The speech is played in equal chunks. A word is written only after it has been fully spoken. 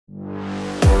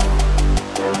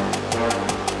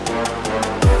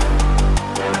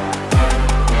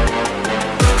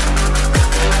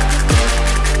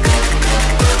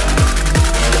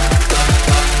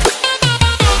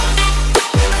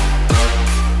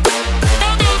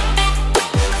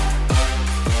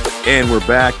And we're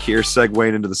back here,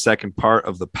 segueing into the second part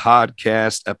of the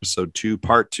podcast, episode 2,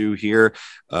 part 2 here.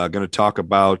 Going to talk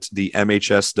about the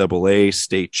MHSAA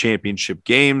State Championship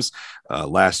games.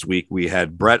 Last week, we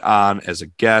had Brett on as a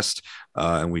guest,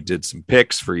 and we did some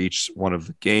picks for each one of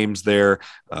the games there.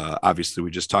 Obviously,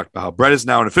 we just talked about how Brett is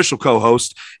now an official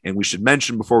co-host, and we should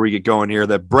mention before we get going here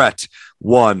that Brett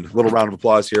won. A little round of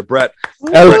applause here. Brett.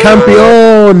 El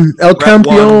Campeón. El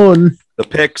Campeón. The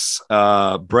picks,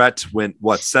 Brett went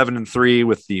 7-3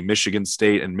 with the Michigan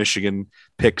State and Michigan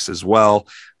picks as well,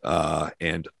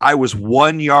 and I was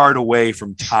 1 yard away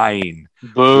from tying.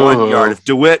 Boo. 1 yard. If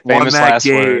DeWitt won that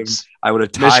game, words. I would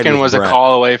have tied. Michigan was Brett. A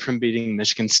call away from beating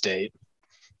Michigan State.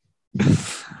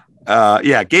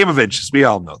 Yeah, game of inches. We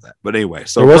all know that. But anyway,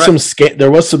 so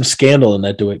there was some scandal in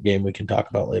that DeWitt game we can talk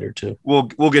about later too.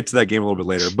 We'll get to that game a little bit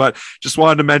later. But just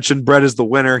wanted to mention Brett is the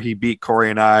winner. He beat Kory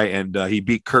and I, and he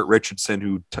beat Kurt Richardson,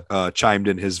 who chimed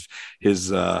in his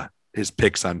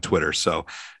picks on Twitter. So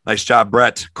nice job,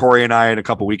 Brett. Kory and I, in a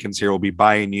couple weekends here, will be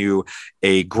buying you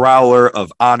a growler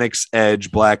of Onyx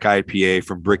Edge Black IPA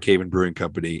from Brickhaven Brewing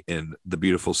Company in the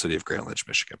beautiful city of Grand Ledge,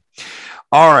 Michigan.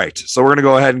 All right, so we're going to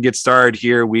go ahead and get started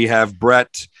here. We have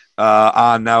Brett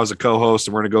on now as a co-host,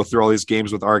 and we're going to go through all these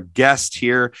games with our guest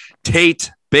here,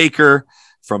 Tate Baker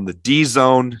from the D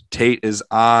Zone. Tate is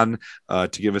on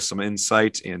to give us some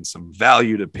insight and some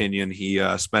valued opinion. He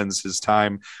spends his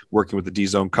time working with the D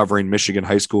Zone, covering Michigan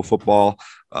high school football.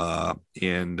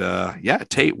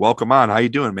 Tate, welcome on. How you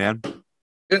doing, man?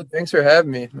 Good. Thanks for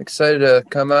having me. I'm excited to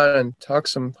come on and talk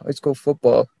some high school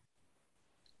football.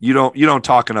 You don't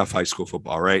talk enough high school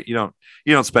football, right? You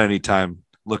don't spend any time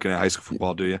looking at high school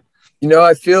football, do you? You know,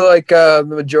 I feel like the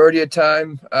majority of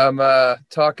time I'm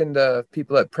talking to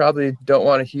people that probably don't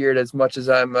want to hear it as much as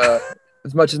I'm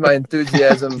as much as my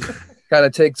enthusiasm kind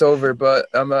of takes over. But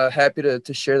I'm happy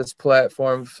to share this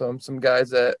platform from some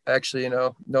guys that actually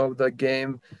know the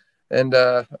game and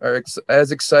are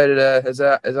as excited as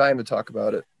I am to talk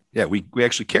about it. Yeah, we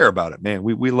actually care about it, man.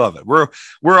 We love it.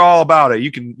 We're all about it.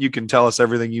 You can tell us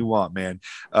everything you want, man.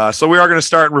 So we are going to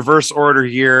start in reverse order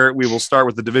here. We will start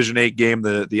with the Division 8 game.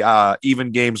 The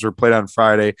even games were played on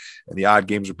Friday, and the odd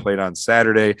games were played on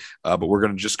Saturday. But we're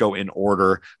going to just go in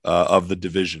order of the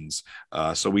divisions.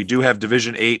 So we do have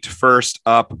Division 8 first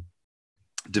up.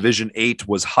 Division 8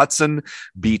 was Hudson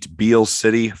beat Beale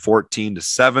City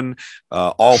 14-7.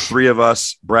 All three of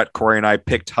us, Brett, Kory, and I,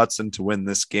 picked Hudson to win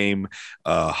this game.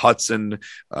 Hudson,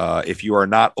 if you are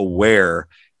not aware,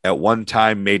 at one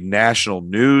time made national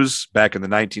news back in the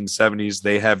 1970s.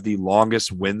 They have the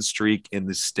longest win streak in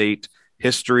the state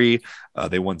history.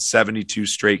 They won 72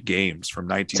 straight games from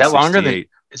 1968.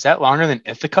 Is that longer than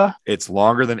Ithaca? It's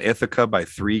longer than Ithaca by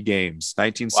 3 games,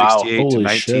 1968 to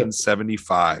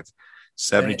 1975. Shit.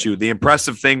 72. The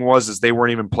impressive thing was they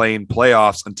weren't even playing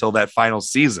playoffs until that final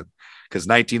season, because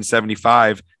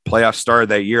 1975 playoffs started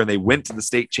that year, and they went to the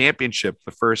state championship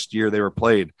the first year they were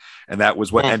played, and that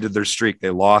was what ended their streak. They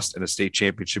lost in a state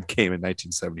championship game in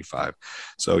 1975.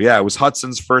 So yeah, it was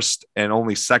Hudson's first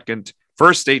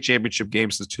state championship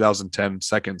game since 2010,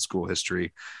 second in school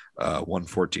history. Won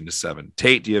 14-7.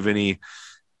 Tate, do you have any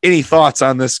thoughts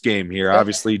on this game here?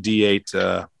 Obviously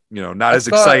D8, not as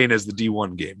exciting as the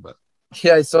D1 game, but.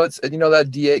 Yeah, so it's, that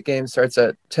D8 game starts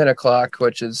at 10 o'clock,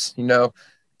 which is,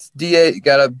 it's D8. You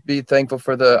got to be thankful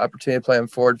for the opportunity to play on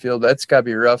Ford Field. That's got to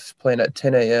be rough playing at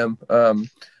 10 a.m. I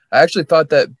actually thought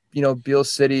that, Beale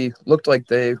City looked like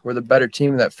they were the better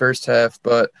team in that first half,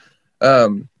 but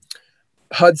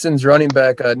Hudson's running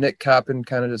back, Nick Coppin,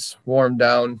 kind of just warmed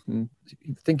down. And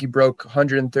I think he broke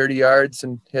 130 yards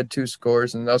and he had 2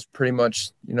 scores, and that was pretty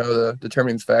much, the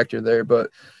determining factor there. But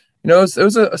it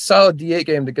was a solid D8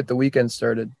 game to get the weekend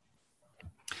started.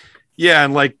 Yeah,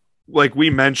 and like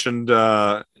we mentioned,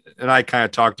 and I kind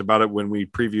of talked about it when we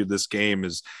previewed this game,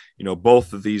 is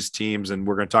both of these teams, and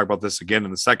we're going to talk about this again in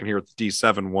the second here with the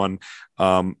D7 one,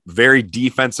 very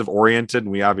defensive oriented,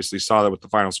 and we obviously saw that with the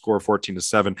final score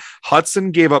 14-7.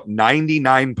 Hudson gave up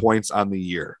 99 points on the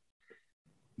year,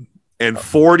 and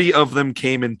 40 of them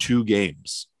came in 2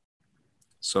 games.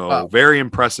 So Very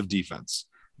impressive defense.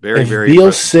 Very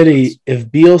Beale City, if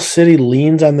Beale City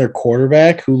leans on their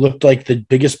quarterback, who looked like the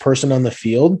biggest person on the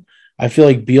field, I feel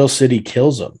like Beale City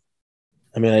kills them.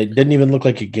 I mean, it didn't even look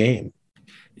like a game.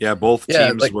 Yeah, both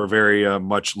teams were very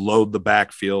much load the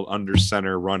backfield, under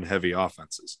center, run heavy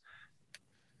offenses.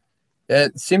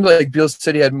 It seemed like Beale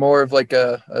City had more of like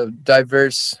a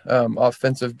diverse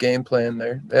offensive game plan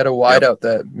there. They had a wideout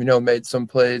that made some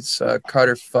plays.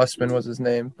 Carter Fussman was his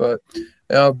name, but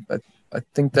I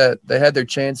think that they had their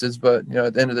chances, but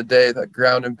at the end of the day, that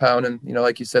ground and pound and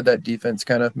like you said, that defense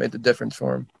kind of made the difference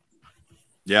for them.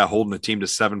 Yeah, holding a team to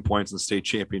 7 points in the state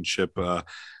championship,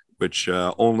 which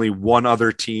only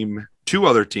two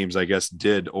other teams, I guess,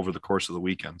 did over the course of the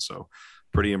weekend. So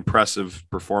pretty impressive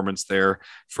performance there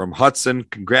from Hudson.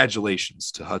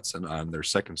 Congratulations to Hudson on their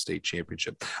second state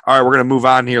championship. All right, we're going to move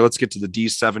on here. Let's get to the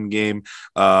D7 game.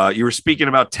 You were speaking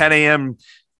about 10 a.m.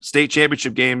 state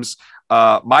championship games.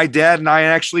 My dad and I,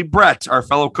 actually Brett, our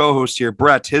fellow co-host here,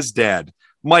 Brett, his dad,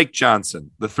 Mike Johnson,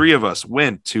 the three of us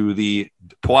went to the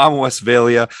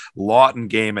Westphalia Lawton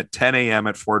game at 10 a.m.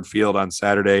 at Ford Field on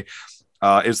Saturday.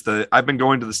 I've been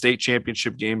going to the state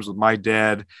championship games with my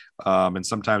dad and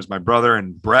sometimes my brother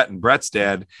and Brett's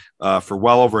dad for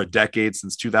well over a decade,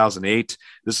 since 2008.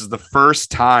 This is the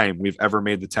first time we've ever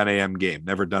made the 10 a.m. game.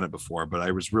 Never done it before, but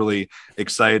I was really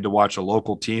excited to watch a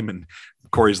local team, and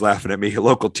Kory's laughing at me, a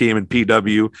local team in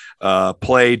PW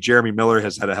play. Jeremy Miller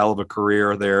has had a hell of a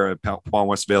career there at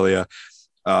Westphalia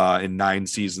in 9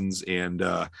 seasons, and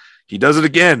he does it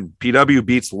again. PW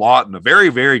beats Lawton, a very,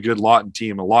 very good Lawton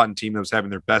team that was having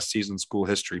their best season in school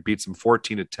history. Beats them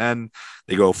 14-10.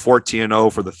 They go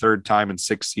 14-0 for the third time in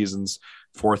 6 seasons,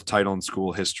 4th title in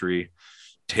school history.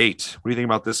 Tate, what do you think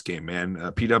about this game, man?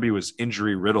 PW was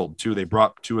injury riddled too. They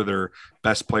brought 2 of their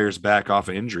best players back off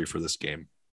of injury for this game.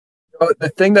 The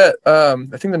thing that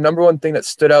I think the number one thing that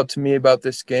stood out to me about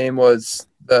this game was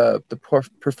the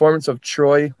performance of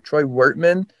Troy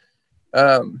Wertman.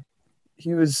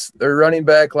 He was their running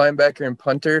back, linebacker, and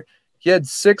punter. He had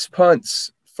 6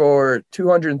 punts for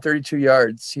 232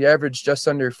 yards. He averaged just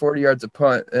under 40 yards a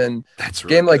punt. And that's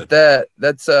really game good. Like that,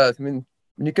 that's I mean,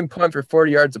 when you can punt for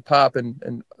 40 yards a pop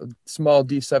and a small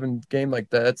D7 game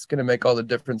like that, it's going to make all the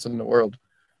difference in the world,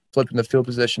 flipping the field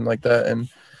position like that. And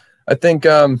I think,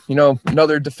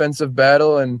 another defensive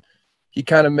battle, and he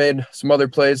kind of made some other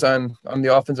plays on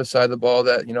the offensive side of the ball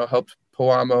that, helped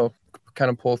Powamo kind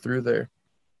of pull through there.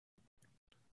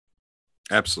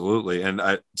 Absolutely. And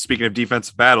speaking of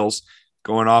defensive battles,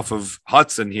 going off of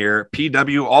Hudson here,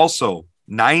 PW also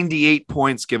 98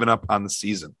 points given up on the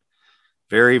season.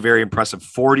 Very, very impressive.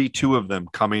 42 of them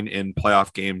coming in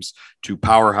playoff games to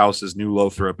powerhouses New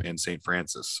Lothrop and St.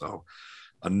 Francis. So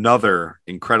another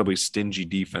incredibly stingy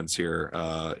defense here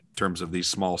in terms of these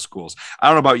small schools. I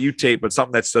don't know about you, Tate, but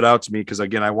something that stood out to me, because,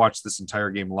 again, I watched this entire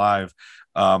game live.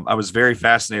 I was very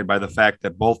fascinated by the fact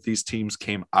that both these teams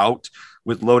came out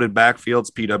with loaded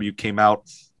backfields. PW came out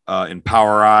in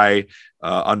power I,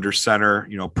 under center,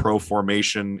 pro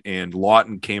formation, and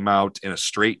Lawton came out in a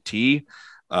straight T.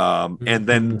 And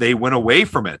then they went away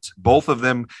from it. Both of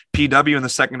them, PW in the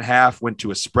second half went to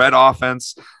a spread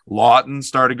offense. Lawton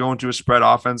started going to a spread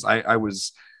offense. I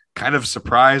was kind of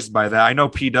surprised by that. I know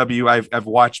PW, I've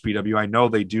watched PW. I know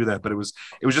they do that, but it was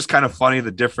just kind of funny,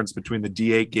 the difference between the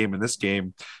D8 game and this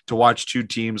game, to watch 2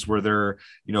 teams where they're,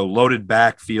 loaded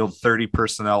backfield, 30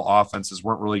 personnel offenses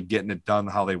weren't really getting it done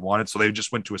how they wanted. So they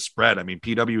just went to a spread. I mean,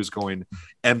 PW was going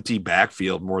empty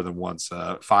backfield more than once,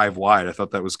 5 wide. I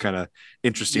thought that was kind of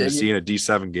interesting to see in a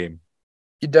D7 game.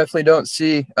 You definitely don't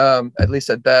see, at least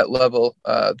at that level,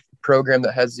 program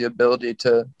that has the ability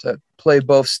to play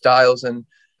both styles and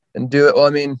do it. Well,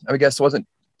 I mean, I guess it wasn't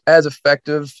as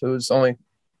effective. It was only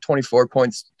 24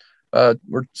 points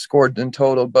were scored in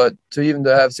total, but to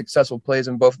have successful plays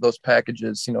in both of those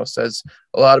packages, says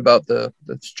a lot about the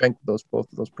strength of both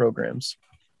of those programs.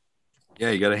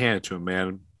 Yeah, you got to hand it to him,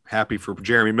 man. Happy for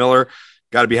Jeremy Miller.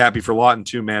 Got to be happy for Lawton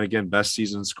too, man. Again, best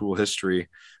season in school history.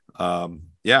 So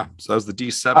that was the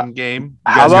D7 game.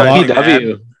 How about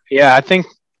PW? Yeah, I think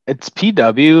it's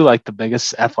PW, like the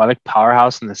biggest athletic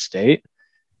powerhouse in the state.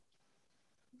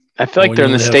 I feel like they're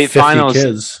in the state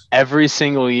finals every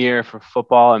single year for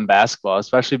football and basketball,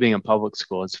 especially being a public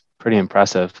school. It's pretty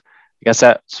impressive. I guess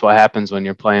that's what happens when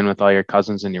you're playing with all your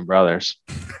cousins and your brothers.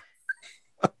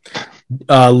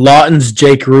 Lawton's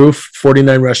Jake Roof,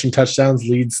 49 rushing touchdowns,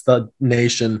 leads the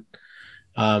nation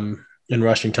in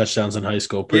rushing touchdowns in high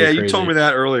school. Pretty crazy. You told me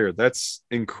that earlier. That's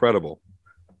incredible.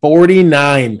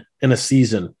 49 in a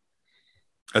season.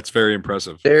 That's very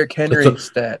impressive. Derrick Henry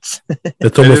stats.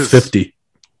 That's almost 50.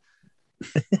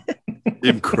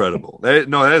 Incredible. That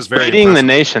is very leading impressive. The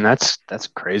nation. That's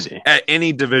crazy. At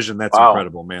any division, that's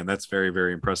incredible, man. That's very,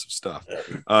 very impressive stuff.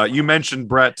 You mentioned,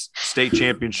 Brett, state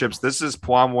championships. This is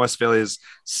Westphalia's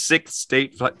 6th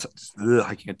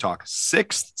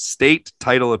state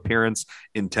title appearance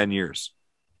in 10 years.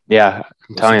 Yeah,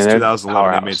 I'm telling you,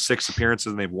 2011, they made 6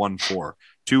 appearances and they've won 4.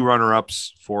 2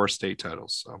 runner-ups, 4 state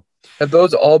titles. So, have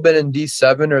those all been in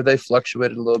D7, or they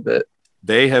fluctuated a little bit?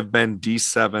 They have been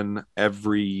D7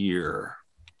 every year.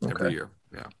 Every year,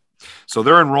 yeah. So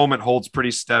their enrollment holds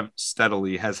pretty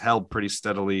steadily, has held pretty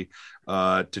steadily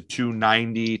to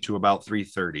 290 to about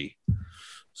 330.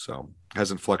 So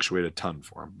hasn't fluctuated a ton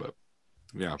for him, but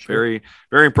yeah, very,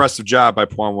 very impressive job by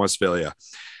Point Westphalia.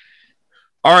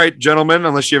 All right, gentlemen,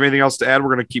 unless you have anything else to add,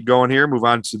 we're going to keep going here. Move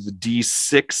on to the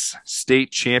D6 State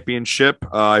Championship.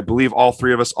 I believe all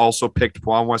three of us also picked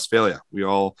Point Westphalia. We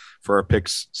all, for our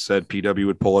picks, said PW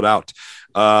would pull it out.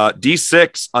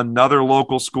 D6, another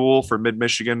local school for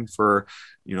Mid-Michigan for,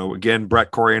 again, Brett,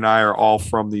 Kory, and I are all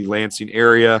from the Lansing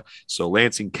area. So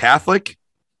Lansing Catholic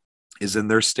is in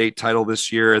their state title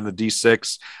this year in the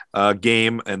D6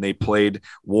 game, and they played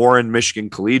Warren Michigan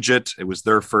Collegiate. It was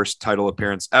their first title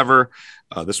appearance ever.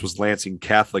 This was Lansing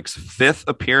Catholic's fifth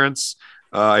appearance,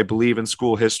 I believe, in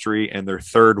school history, and their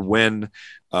third win.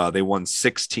 They won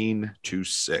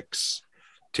 16-6.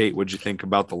 Tate, what'd you think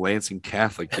about the Lansing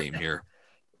Catholic game here?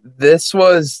 This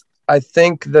was, I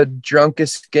think, the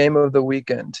drunkest game of the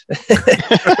weekend.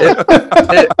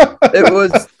 It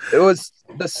was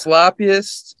the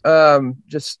sloppiest,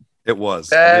 it was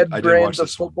bad brains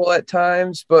of football at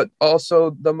times, but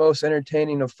also the most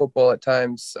entertaining of football at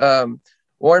times.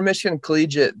 Warren Michigan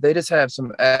Collegiate, they just have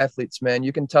some athletes, man.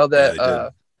 You can tell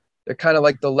that they're kind of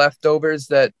like the leftovers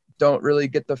that don't really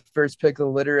get the first pick of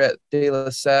the litter at De La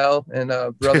Salle and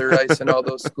Brother Rice and all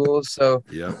those schools. So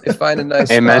they find a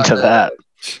nice amen to that.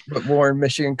 But Warren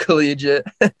Michigan Collegiate.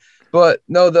 But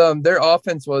no, their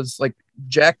offense was like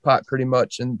jackpot pretty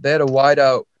much, and they had a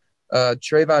wideout,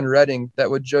 Trayvon Redding, that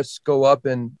would just go up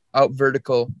and out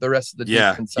vertical the rest of the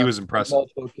defense. He was impressive.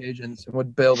 Multiple occasions and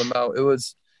would bail them out. It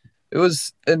was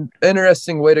an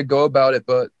interesting way to go about it,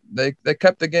 but they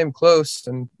kept the game close,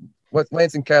 and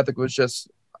Lansing Catholic was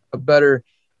just a better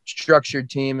structured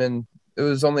team, and it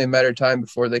was only a matter of time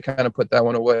before they kind of put that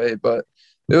one away. But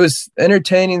it was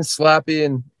entertaining, sloppy,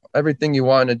 and everything you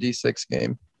want in a D6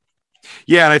 game.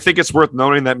 Yeah, and I think it's worth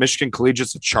noting that Michigan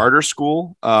Collegiate's a charter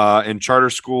school, and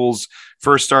charter schools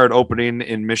first started opening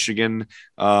in Michigan,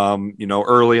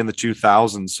 early in the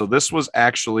 2000s. So this was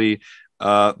actually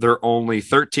their only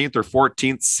 13th or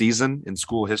 14th season in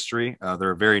school history.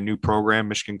 They're a very new program,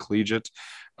 Michigan Collegiate.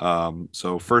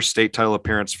 So first state title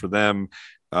appearance for them.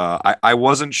 I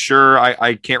wasn't sure.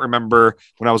 I can't remember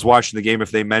when I was watching the game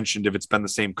if they mentioned if it's been the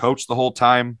same coach the whole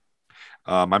time.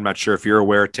 I'm not sure if you're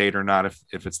aware, Tate, or not,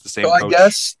 if it's the same coach.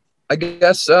 I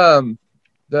guess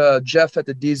the Jeff at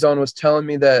the D Zone was telling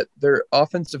me that their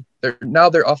offensive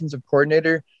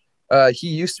coordinator, he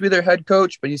used to be their head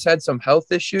coach, but he's had some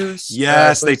health issues.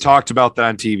 Yes, they talked about that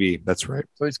on TV. That's right.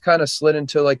 So he's kind of slid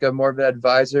into like a more of an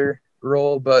advisor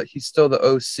role, but he's still the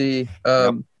OC.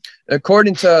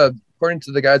 According to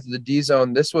the guys at the D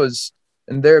Zone, this was,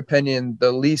 in their opinion,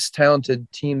 the least talented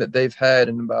team that they've had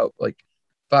in about like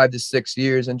 5 to 6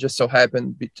 years, and just so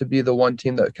happened to be the one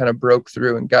team that kind of broke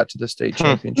through and got to the state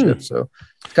championship. So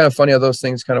it's kind of funny how those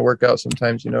things kind of work out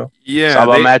sometimes, Yeah. It's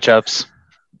all about matchups.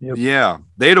 Yep. Yeah.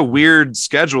 They had a weird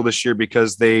schedule this year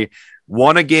because they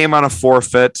won a game on a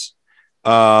forfeit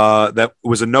that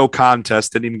was a no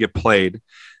contest, didn't even get played.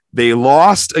 They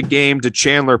lost a game to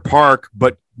Chandler Park,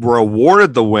 but were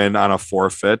awarded the win on a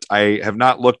forfeit. I have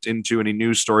not looked into any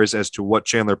news stories as to what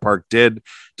Chandler Park did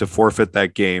to forfeit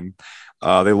that game.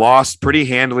 They lost pretty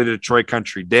handily to Detroit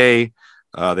Country Day.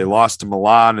 They lost to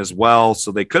Milan as well.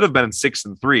 So they could have been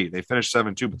 6-3. They finished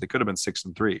 7-2, but they could have been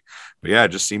 6-3. But yeah, it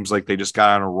just seems like they just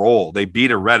got on a roll. They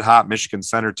beat a red hot Michigan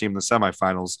Center team in the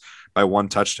semifinals by 1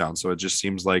 touchdown. So it just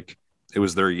seems like it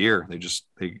was their year.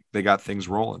 They got things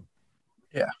rolling.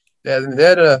 Yeah. Yeah. They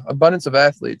had an abundance of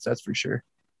athletes. That's for sure.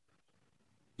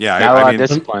 Yeah. I mean,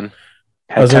 discipline.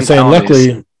 I was going to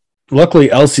say, luckily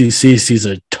LCC sees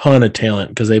a ton of talent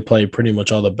because they play pretty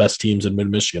much all the best teams in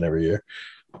Mid-Michigan every year.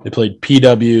 They played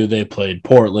PW, they played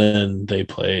Portland, they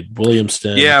played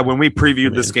Williamston. Yeah, when we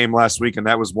previewed this game last week, and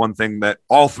that was one thing that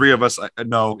all three of us,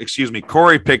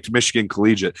 Kory picked Michigan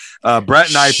Collegiate. Brett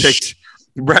and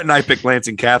I picked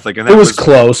Lansing Catholic, and that it was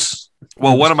close.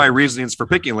 Well, one of my reasonings for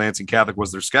picking Lansing Catholic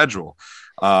was their schedule.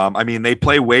 They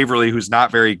play Waverly, who's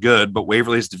not very good, but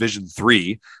Waverly is Division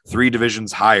III, 3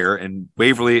 divisions higher. And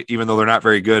Waverly, even though they're not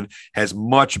very good, has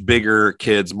much bigger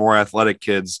kids, more athletic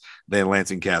kids than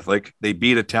Lansing Catholic. They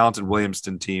beat a talented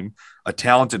Williamston team, a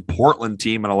talented Portland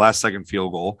team on a last-second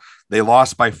field goal. They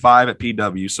lost by 5 at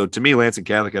PW. So to me, Lansing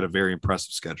Catholic had a very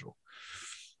impressive schedule.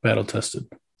 Battle tested.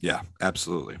 Yeah,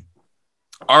 absolutely.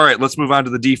 All right, let's move on to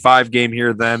the D5 game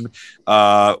here then.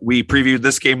 We previewed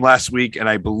this game last week, and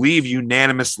I believe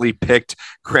unanimously picked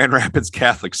Grand Rapids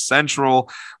Catholic Central.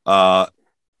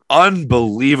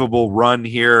 Unbelievable run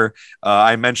here.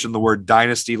 I mentioned the word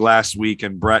dynasty last week,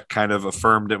 and Brett kind of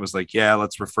affirmed it, was like, yeah,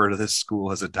 let's refer to this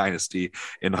school as a dynasty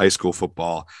in high school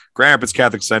football. Grand Rapids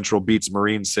Catholic Central beats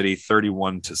Marine City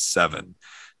 31-7.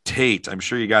 Tate, I'm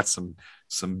sure you got some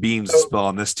some beans to spill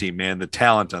on this team, man. The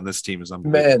talent on this team is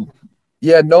unbelievable. Man,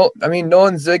 yeah,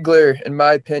 Nolan Ziegler, in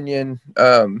my opinion,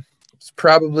 is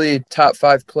probably top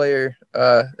 5 player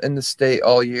in the state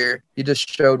all year. He just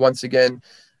showed once again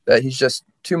that he's just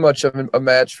too much of a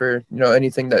match for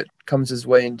anything that comes his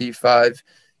way in D5.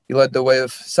 He led the way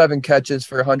with 7 catches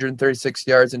for 136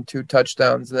 yards and 2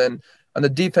 touchdowns. And then on the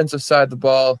defensive side of the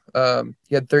ball,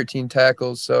 he had 13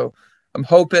 tackles. So I'm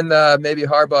hoping maybe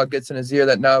Harbaugh gets in his ear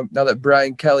that now that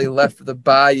Brian Kelly left for the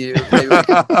Bayou, maybe we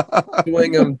can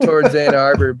swing him towards Ann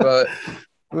Arbor, but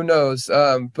who knows?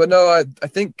 But no, I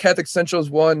think Catholic Central's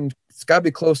won. It's got to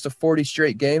be close to 40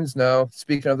 straight games now.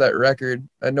 Speaking of that record,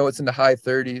 I know it's in the high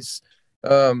 30s.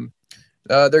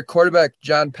 Their quarterback,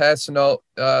 John Passanalt,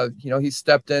 he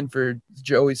stepped in for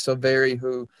Joey Silveri,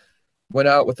 who went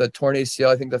out with a torn ACL,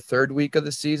 I think the 3rd week of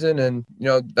the season. And,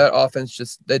 that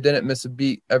offense they didn't miss a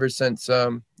beat ever since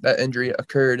that injury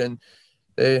occurred. And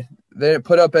they didn't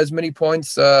put up as many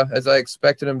points as I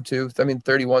expected them to. I mean,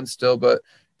 31 still, but,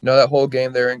 that whole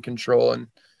game they're in control and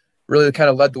really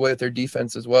kind of led the way with their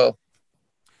defense as well.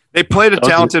 They played a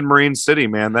talented Marine City,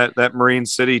 man. That Marine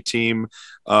City team,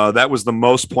 that was the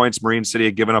most points Marine City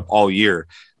had given up all year.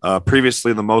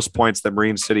 Previously, the most points that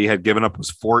Marine City had given up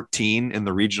was 14 in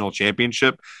the regional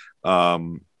championship.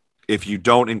 If you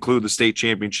don't include the state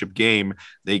championship game,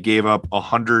 they gave up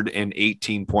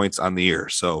 118 points on the year.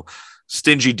 So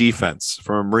stingy defense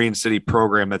from a Marine City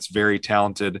program that's very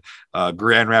talented.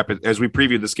 Grand Rapids, as we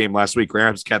previewed this game last week, Grand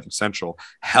Rapids Catholic Central,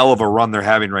 hell of a run they're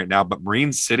having right now. But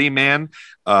Marine City, man,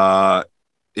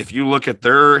 if you look at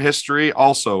their history,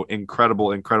 also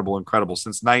incredible.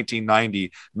 Since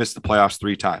 1990, missed the playoffs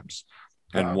 3 times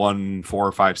and won 4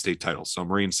 or 5 state titles. So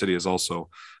Marine City is also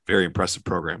a very impressive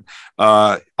program.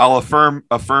 I'll affirm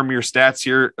your stats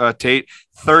here, Tate.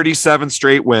 37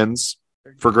 straight wins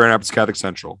for Grand Rapids Catholic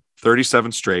Central.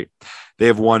 37 straight. They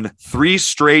have won 3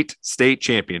 straight state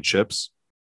championships,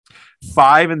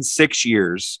 5 in 6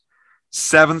 years,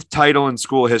 7th title in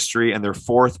school history, and their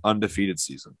 4th undefeated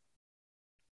season.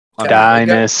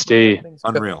 Dynasty.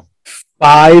 Unreal.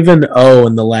 5-0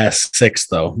 in the last 6,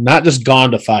 though. Not just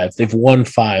gone to 5. They've won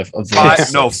 5 of the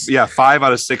last 6. 5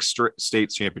 out of 6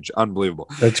 state championship. Unbelievable.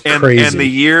 That's crazy. And the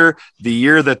year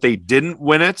that they didn't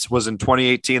win it was in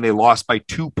 2018. They lost by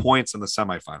 2 points in the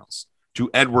semifinals to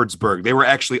Edwardsburg. They were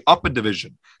actually up a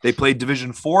division. They played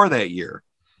Division 4 that year.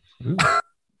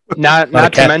 Not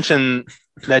to mention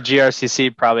that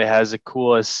GRCC probably has the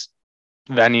coolest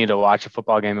venue to watch a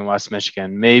football game in West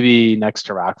Michigan, maybe next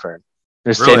to Rockford.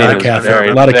 Their stadium is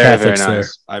a lot of Catholics there.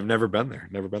 I've never been there.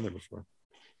 Never been there before.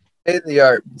 State of the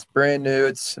art. It's brand new.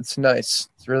 It's nice.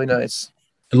 It's really nice.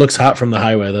 It looks hot from the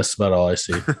highway. That's about all I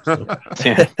see. So.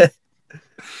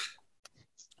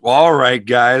 Well, all right,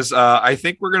 guys. I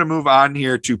think we're going to move on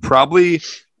here to probably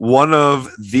one of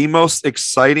the most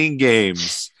exciting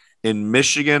games in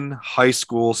Michigan high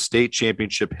school state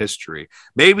championship history.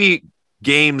 Maybe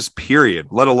games, period,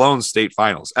 let alone state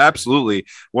finals. Absolutely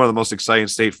one of the most exciting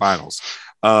state finals.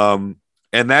 And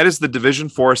that is the Division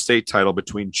 4 state title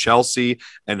between Chelsea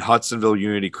and Hudsonville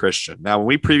Unity Christian. Now, when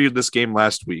we previewed this game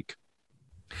last week,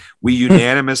 we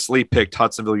unanimously picked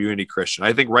Hudsonville Unity Christian.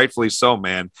 I think rightfully so,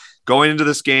 man. Going into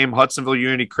this game, Hudsonville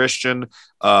Unity Christian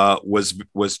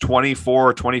was 24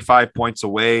 or 25 points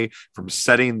away from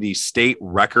setting the state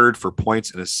record for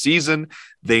points in a season.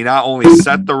 They not only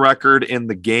set the record in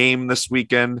the game this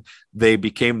weekend, they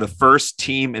became the first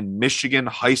team in Michigan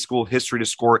high school history to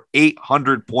score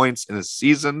 800 points in a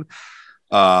season,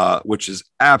 which is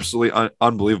absolutely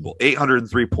unbelievable.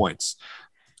 803 points.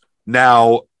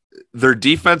 Now, their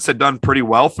defense had done pretty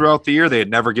well throughout the year. They had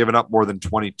never given up more than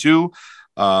 22,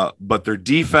 but their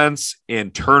defense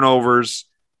and turnovers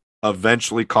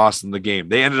eventually cost them the game.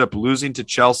 They ended up losing to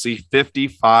Chelsea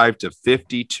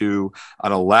 55-52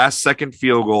 on a last-second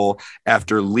field goal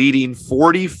after leading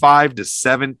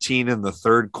 45-17 in the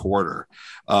 3rd quarter.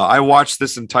 I watched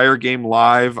this entire game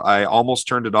live. I almost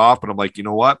turned it off, but I'm like, you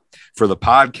know what? For the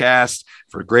podcast,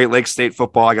 for Great Lakes State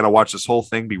football, I got to watch this whole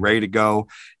thing, be ready to go.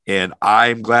 And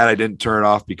I'm glad I didn't turn it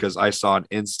off because I saw an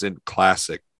instant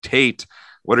classic. Tate,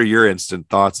 what are your instant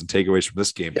thoughts and takeaways from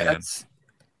this game, man?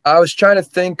 I was trying to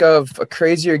think of a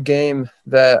crazier game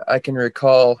that I can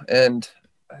recall, and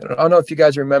I don't know if you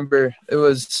guys remember. It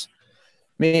was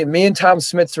me and Tom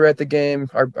Smits were at the game,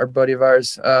 our buddy of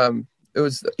ours. It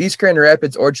was East Grand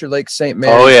Rapids, Orchard Lake, St.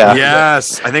 Mary's. Oh, yeah.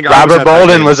 Yes. I think Robert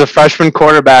Bolden was a freshman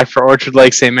quarterback for Orchard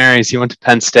Lake, St. Mary's. He went to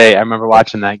Penn State. I remember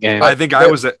watching that game. I think I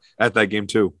was at that game,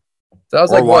 too. That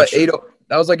was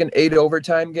that was like an 8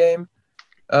 overtime game.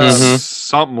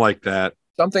 Something like that.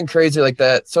 Something crazy like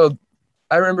that. So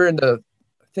I remember in the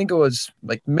think it was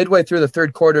like midway through the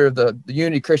third quarter of the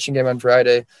Unity Christian game on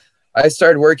Friday. I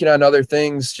started working on other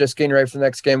things, just getting ready for the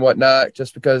next game, whatnot,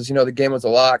 just because, the game was a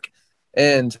lock.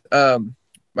 And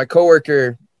my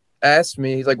coworker asked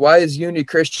me, he's like, why is Unity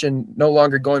Christian no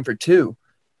longer going for 2?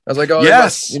 I was like, oh,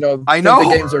 yes, I know.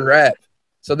 The game's a wrap.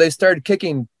 So they started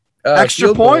kicking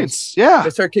extra points. Yeah. They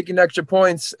started kicking extra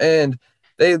points, and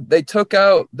they took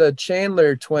out the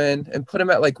Chandler twin and put him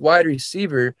at like wide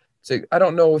receiver. So I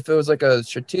don't know if it was like a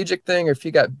strategic thing or if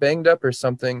he got banged up or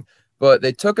something, but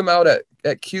they took him out at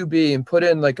QB and put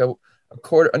in like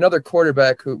another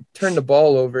quarterback who turned the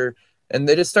ball over, and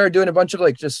they just started doing a bunch of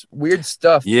like just weird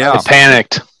stuff. Yeah, they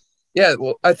panicked. Yeah,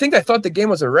 well, I thought the game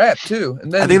was a wrap too,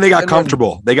 and then I think they got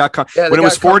comfortable. When it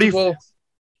was 40.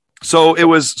 So it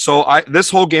was. This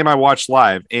whole game I watched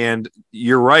live, and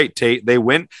you're right, Tate. They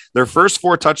went their first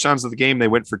 4 touchdowns of the game. They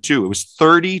went for 2. It was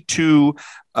 32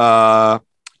 to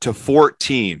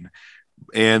 14,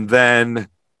 and then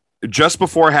just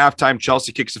before halftime,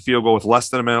 Chelsea kicks a field goal with less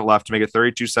than a minute left to make it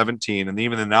 32-17. And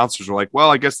even the announcers were like,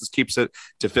 "Well, I guess this keeps it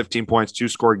to 15 points,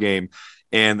 2-score game."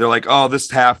 And they're like, "Oh,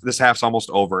 this half's almost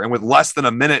over." And with less than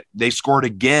a minute, they scored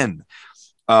again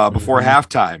before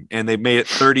halftime, and they made it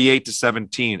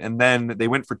 38-17. And then they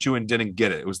went for 2 and didn't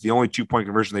get it. It was the only 2-point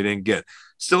conversion they didn't get.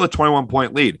 Still a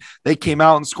 21-point lead. They came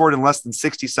out and scored in less than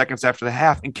 60 seconds after the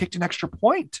half and kicked an extra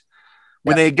point.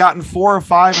 When they had gotten 4 or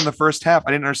 5 in the first half,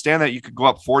 I didn't understand that you could go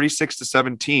up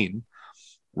 46-17,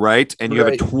 right? And you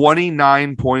have a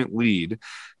 29-point lead.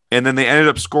 And then they ended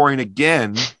up scoring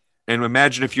again. And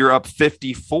imagine if you're up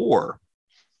 54,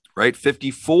 right?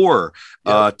 54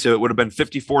 it would have been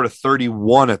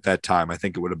 54-31 at that time. I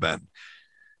think it would have been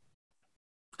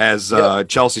as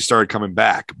Chelsea started coming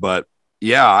back. But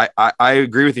yeah, I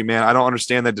agree with you, man. I don't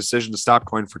understand that decision to stop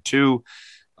going for 2.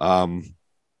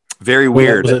 Very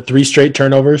weird. Was it 3 straight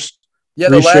turnovers? Yeah,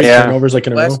 three straight turnovers like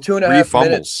in a row. Last 2.5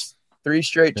 minutes, 3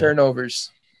 straight turnovers,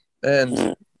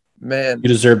 and man, you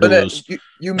deserve to lose.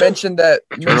 You mentioned that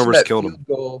turnovers killed him.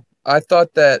 Goal. I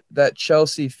thought that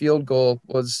Chelsea field goal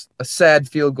was a sad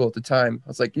field goal at the time. I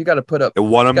was like, you got to put up. It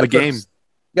won them the game. You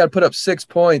got to put up 6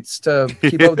 points to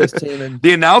keep up with this team. And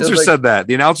the announcer said that.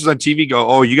 The announcers on TV go,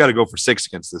 "Oh, you got to go for 6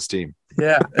 against this team."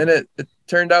 Yeah, and it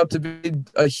turned out to be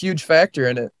a huge factor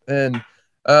in it. And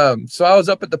so I was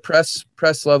up at the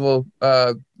press level,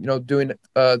 doing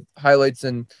highlights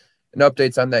and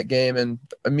updates on that game. And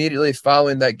immediately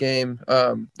following that game,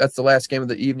 that's the last game of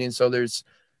the evening. So there's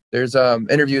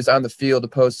interviews on the field, the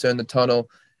post in the tunnel.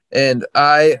 And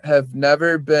I have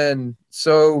never been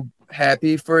so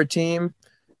happy for a team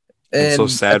and so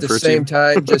sad at the for a same team.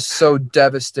 time, just so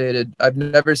devastated. I've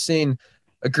never seen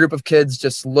a group of kids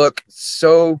just look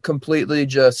so completely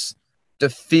just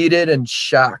defeated and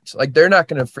shocked. Like they're not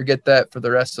going to forget that for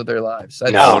the rest of their lives.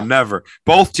 No, never.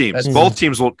 Both teams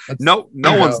will. None of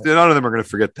them are going to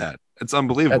forget that. It's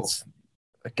unbelievable.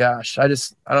 Gosh, I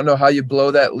don't know how you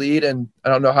blow that lead, and I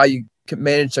don't know how you can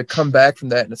manage to come back from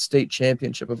that in a state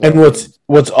championship. And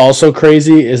what's also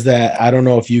crazy is that I don't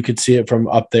know if you could see it from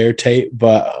up there, Tate,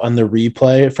 but on the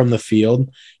replay from the field,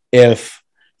 if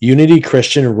Unity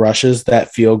Christian rushes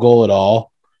that field goal at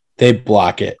all, they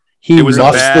block it. It was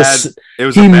a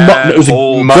good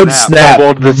snap.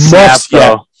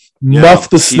 Muff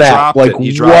the snap. Like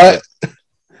what?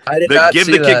 I did not give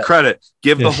see the kid credit.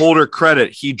 Give the holder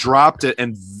credit. He dropped it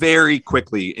and very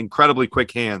quickly, incredibly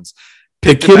quick hands.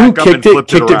 The kid who kicked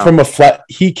it from a flat.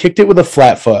 He kicked it with a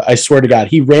flat foot. I swear to God,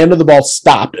 he ran to the ball,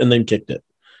 stopped, and then kicked it.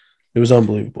 It was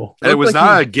unbelievable. And it was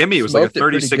not a gimme. It was like a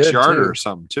 36-yarder or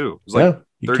something too. It was like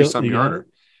 30-something yarder.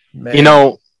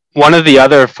 One of the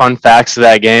other fun facts of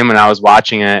that game when I was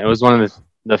watching it, it was one of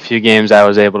the few games I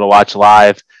was able to watch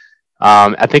live.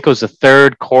 I think it was the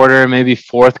third quarter, maybe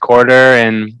fourth quarter,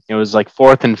 and it was like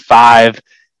 4th and 5,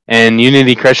 and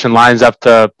Unity Christian lines up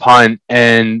to punt,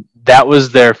 and that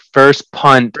was their first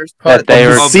punt that they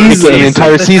were season, the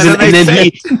entire season, and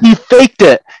then he faked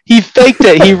it.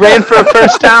 He ran for a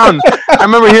first down. I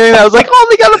remember hearing that. I was like, "Oh,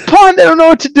 they got a punt. They don't know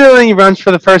what to do." And he runs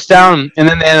for the first down, and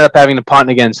then they ended up having to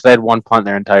punt again. So they had 1 punt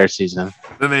their entire season.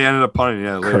 Then they ended up punting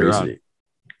later on.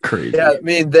 Crazy. Yeah, I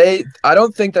mean, I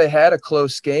don't think they had a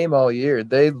close game all year.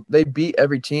 They beat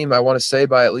every team, I want to say,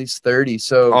 by at least 30.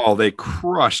 So they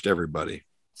crushed everybody.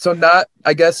 So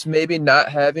maybe not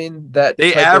having that.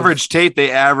 They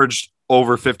averaged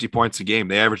over 50 points a game.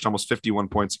 They averaged almost 51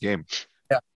 points a game.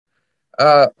 Yeah.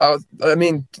 I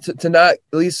mean, to not at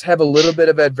least have a little bit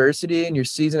of adversity in your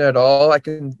season at all, that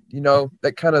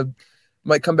kind of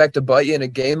might come back to bite you in a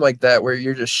game like that where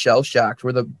you're just shell shocked,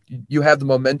 where you have the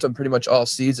momentum pretty much all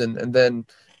season, and then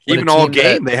even all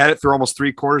game they had it through almost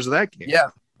 3 quarters of that game.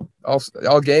 Yeah,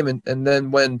 all game, and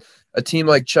then when a team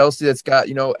like Chelsea that's got,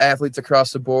 athletes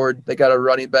across the board. They got a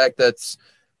running back that's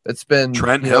been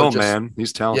Trent Hill, man.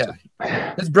 He's talented.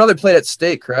 Yeah. His brother played at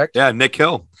State, correct? Yeah, Nick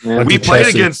Hill. Yeah. We played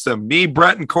against him. Me,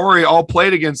 Brett, and Kory all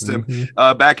played against him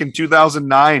back in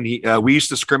 2009. We used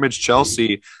to scrimmage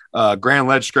Chelsea, Grand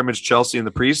Ledge scrimmage Chelsea in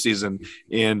the preseason,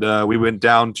 and we went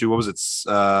down to, what was it,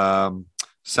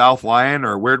 South Lyon,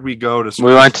 or where'd we go to?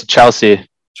 We went to Chelsea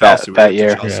that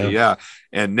year. Yeah.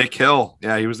 And Nick Hill,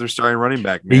 he was their starting running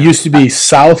back. Man. It used to be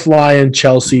South Lyon,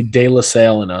 Chelsea, De La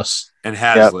Salle, and us. And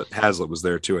Hazlitt. Yep. Hazlitt was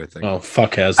there too, I think. Oh,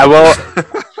 fuck Hazlitt.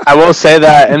 I will say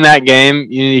that in that game,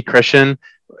 Unity Christian,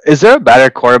 is there a better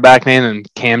quarterback name than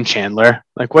Cam Chandler?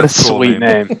 Like, what a sweet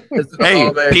name. Hey,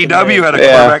 PW had a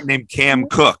quarterback named Cam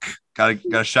Cook.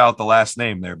 Gotta shout out the last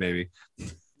name there, baby.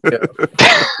 Yeah.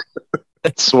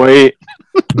 That's sweet.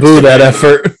 Boo that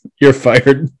effort. You're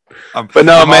fired. But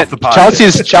no, man,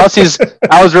 Chelsea's.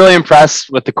 I was really impressed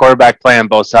with the quarterback play on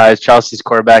both sides. Chelsea's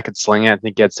quarterback could sling it. I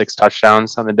think he had 6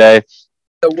 touchdowns on the day.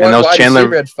 The one wide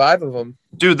receiver had 5 of them.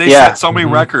 Dude, they set so many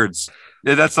records.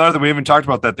 Yeah, that's another thing. We haven't talked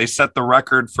about that. They set the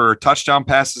record for touchdown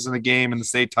passes in the game in the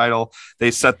state title.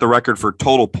 They set the record for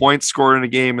total points scored in a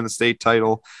game in the state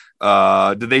title.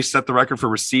 Did they set the record for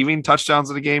receiving touchdowns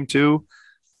in the game too?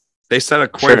 They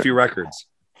set quite a few records.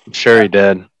 I'm sure he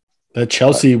did. The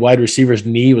Chelsea wide receiver's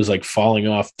knee was like falling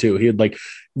off too. He'd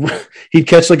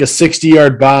catch like a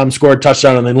 60-yard bomb, score a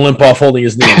touchdown, and then limp off holding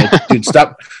his knee. Like, dude,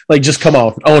 stop! Like, just come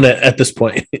on, own it at this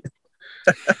point.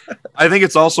 I think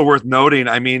it's also worth noting.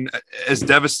 I mean, as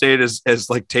devastated as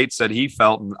like Tate said he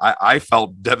felt, and I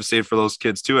felt devastated for those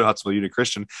kids too at Huntsville Unity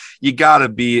Christian. You got to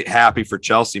be happy for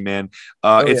Chelsea, man.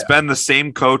 It's been the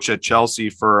same coach at Chelsea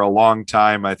for a long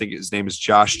time. I think his name is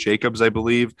Josh Jacobs, I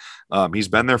believe. He's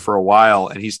been there for a while,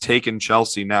 and he's taken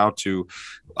Chelsea now to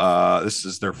this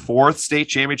is their 4th state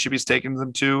championship he's taken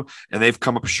them to, and they've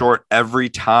come up short every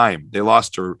time. They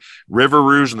lost to River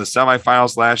Rouge in the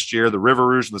semifinals last year, the River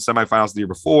Rouge in the semifinals the year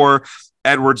before.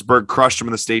 Edwardsburg crushed them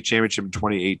in the state championship in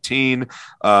 2018.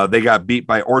 They got beat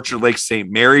by Orchard Lake St.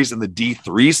 Mary's in the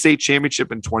D3 state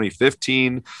championship in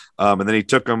 2015. And then he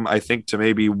took them, I think, to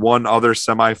maybe one other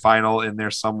semifinal in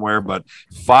there somewhere. But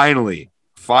finally,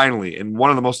 in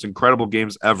one of the most incredible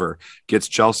games ever, gets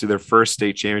Chelsea their first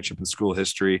state championship in school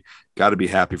history. Got to be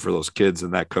happy for those kids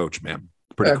and that coach, man.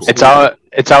 Pretty cool.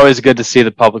 It's always good to see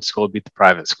the public school beat the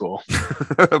private school.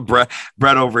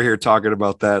 Brett over here talking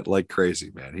about that like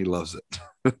crazy, man. He loves it.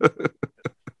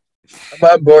 I'm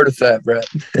on board with that, Brett.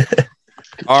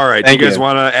 All right. Do you guys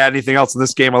want to add anything else in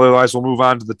this game? Otherwise, we'll move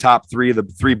on to the top 3, the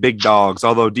 3 big dogs.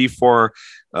 Although D4,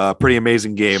 pretty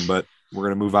amazing game, but we're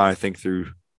going to move on, I think, through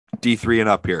D3 and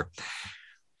up here.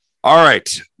 All right,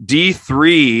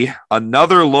 D3,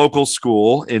 another local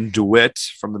school in DeWitt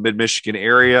from the Mid-Michigan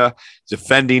area,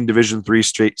 defending Division III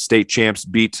state champs,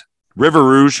 beat River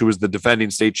Rouge, who was the defending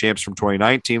state champs from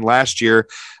 2019 last year,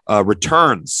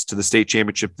 returns to the state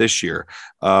championship this year.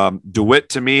 DeWitt,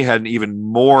 to me, had an even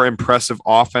more impressive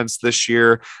offense this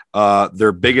year.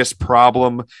 Their biggest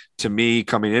problem to me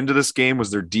coming into this game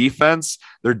was their defense.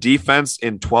 Their defense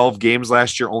in 12 games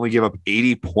last year only gave up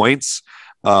 80 points.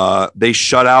 They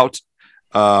shut out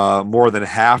more than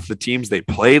half the teams they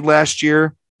played last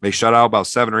year. They shut out about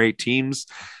 7 or 8 teams.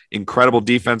 Incredible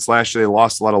defense last year. They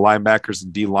lost a lot of linebackers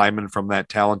and D linemen from that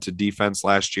talented defense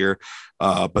last year,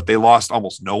 but they lost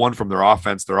almost no one from their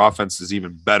offense. Their offense is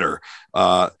even better.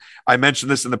 I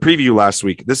mentioned this in the preview last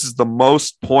week. This is the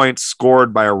most points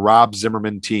scored by a Rob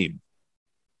Zimmerman team.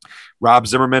 Rob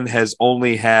Zimmerman has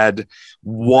only had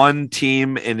one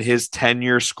team in his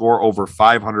tenure score over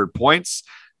 500 points.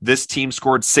 This team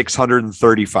scored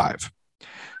 635.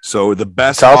 So the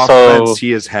best offense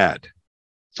he has had.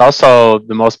 It's also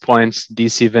the most points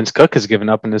DC Vince Cook has given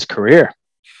up in his career.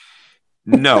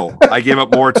 No, I gave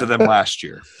up more to them last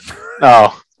year.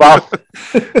 Oh, well.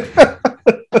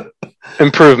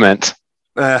 Improvement.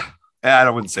 I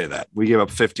wouldn't say that. We gave up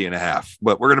 50 and a half,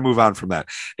 but we're going to move on from that.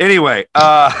 Anyway,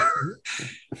 I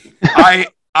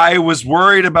was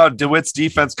worried about DeWitt's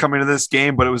defense coming to this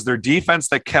game, but it was their defense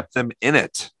that kept them in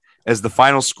it, as the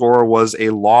final score was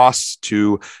a loss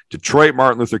to Detroit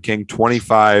Martin Luther King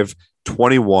 25-21.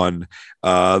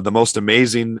 The most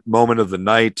amazing moment of the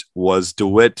night was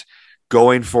DeWitt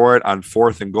going for it on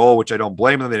 4th and goal, which I don't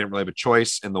blame them. They didn't really have a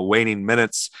choice in the waning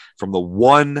minutes from the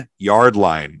 1-yard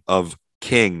line of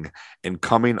King and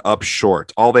coming up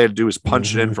short. All they had to do was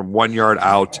punch it in from 1 yard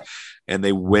out, and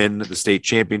they win the state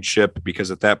championship,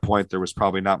 because at that point there was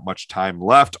probably not much time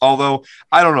left. Although,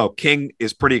 I don't know, King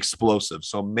is pretty explosive,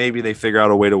 so maybe they figure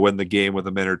out a way to win the game with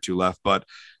a minute or two left, but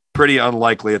pretty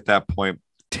unlikely at that point.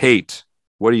 Tate,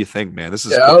 what do you think, man? This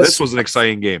was an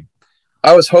exciting game.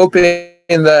 I was hoping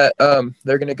that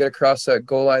they're going to get across that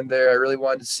goal line there. I really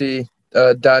wanted to see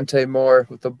Dante Moore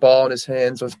with the ball in his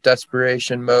hands with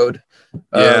desperation mode.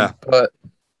 But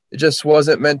it just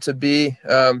wasn't meant to be.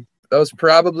 That was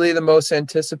probably the most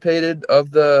anticipated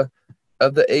of the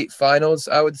 8 finals,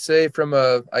 I would say, from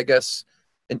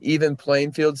an even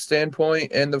playing field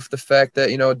standpoint, and the fact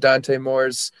that, Dante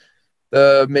Moore's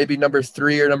the maybe number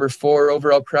 3 or number 4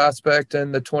 overall prospect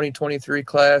in the 2023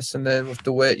 class. And then with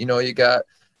DeWitt, you got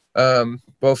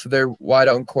both of their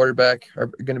wideout and quarterback are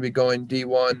going to be going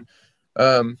D1.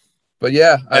 But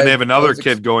yeah. And they have another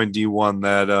kid going D1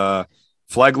 that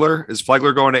Flegler. Is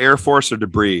Flegler going to Air Force or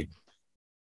Debris?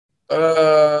 One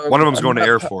of them's going to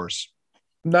Air Force.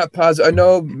 I'm not positive. I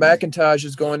know McIntosh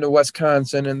is going to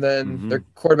Wisconsin, and then their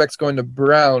quarterback's going to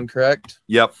Brown, correct?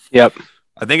 Yep.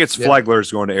 I think it's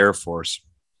Flegler's going to Air Force.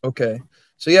 Okay.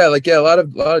 So a lot of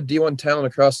D1 talent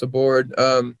across the board.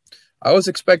 I was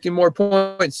expecting more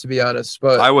points, to be honest,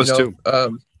 but I was too.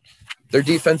 Their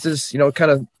defenses,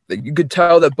 kind of, you could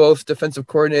tell that both defensive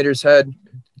coordinators had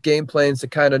game plans to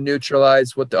kind of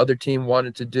neutralize what the other team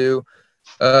wanted to do.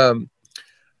 I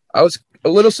was a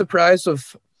little surprised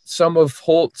of some of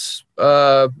Holt's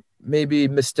maybe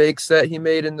mistakes that he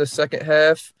made in the second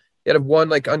half. He had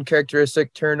one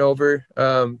uncharacteristic turnover,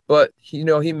 but he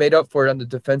made up for it on the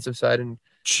defensive side and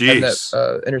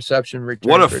that interception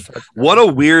return. What a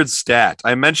weird stat.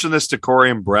 I mentioned this to Kory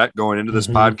and Brett going into this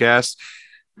podcast.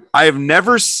 I have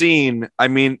never seen,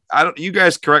 you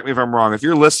guys correct me if I'm wrong. If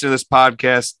you're listening to this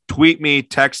podcast, tweet me,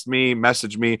 text me,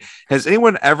 message me. Has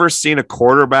anyone ever seen a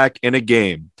quarterback in a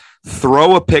game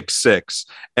throw a pick six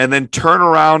and then turn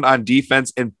around on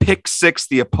defense and pick six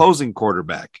the opposing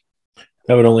quarterback?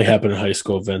 That would only happen in high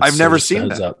school, Vince. I've never seen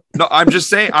that. No, I'm just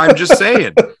saying. It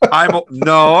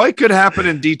could happen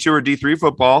in D2 or D3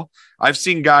 football. I've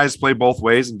seen guys play both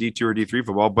ways in D2 or D3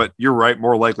 football, but you're right,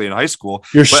 more likely in high school.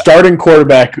 Starting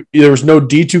quarterback, there was no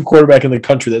D2 quarterback in the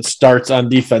country that starts on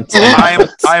defense.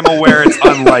 I'm aware it's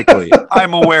unlikely.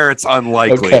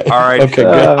 Okay. All right. Okay,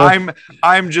 good.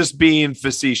 I'm just being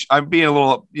facetious. I'm being a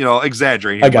little,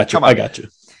 exaggerating. I got you.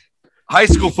 High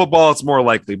school football, it's more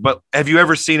likely, but have you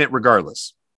ever seen it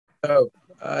regardless? Oh,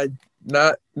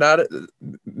 not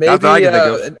maybe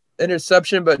an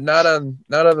interception, but not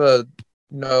of a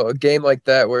game like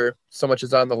that where so much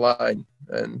is on the line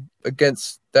and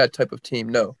against that type of team.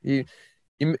 No, he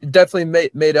definitely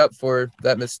made up for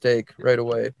that mistake right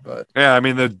away. But yeah,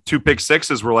 the 2 pick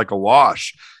sixes were like a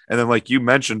wash, and then like you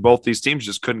mentioned, both these teams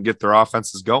just couldn't get their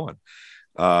offenses going.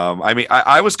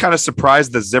 I was kind of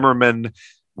surprised that Zimmerman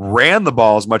ran the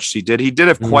ball as much as he did. He did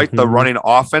have quite the running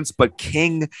offense, but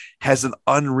King has an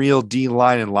unreal D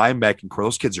line and linebacking core.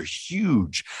 Those kids are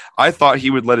huge. I thought he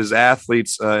would let his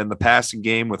athletes in the passing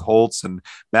game with Holtz and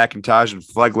McIntosh and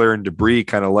Flegler and Debris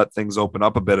kind of let things open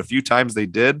up a bit. A few times they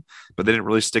did, but they didn't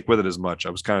really stick with it as much. I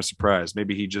was kind of surprised.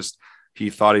 Maybe he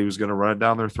thought he was going to run it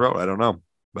down their throat. I don't know,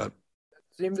 but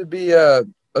it seemed to be a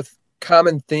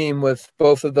common theme with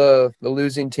both of the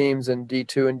losing teams in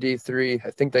D2 and D3.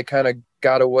 I think they kind of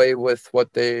got away with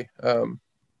what they were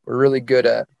really good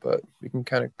at, but we can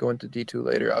kind of go into D2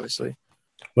 later, obviously.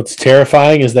 What's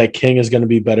terrifying is that King is going to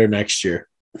be better next year.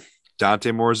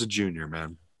 Dante Moore is a junior,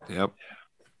 man. Yep.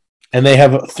 And they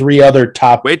have 3 other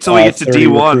top. Wait till we get to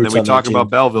D1, then we talk about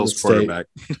Belleville's quarterback.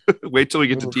 Wait till we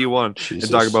get to D1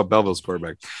 and talk about Belleville's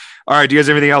quarterback. All right, do you guys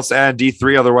have anything else to add?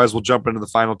 D3, otherwise we'll jump into the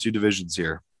final 2 divisions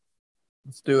here.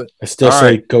 Let's do it. I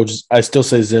still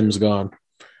say Zim's gone.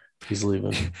 He's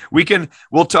leaving.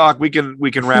 We'll talk. We can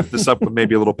wrap this up with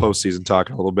maybe a little postseason talk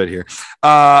in a little bit here.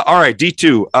 All right,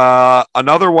 D2.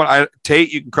 Another one.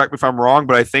 Tate, you can correct me if I'm wrong,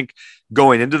 but I think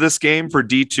going into this game for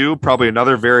D2, probably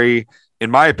another very,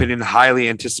 in my opinion, highly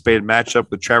anticipated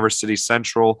matchup with Traverse City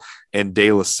Central and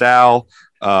De La Salle.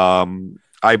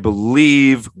 I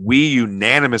believe we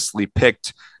unanimously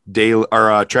picked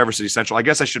Traverse City Central. I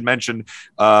guess I should mention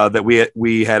that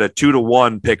we had a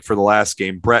 2-1 pick for the last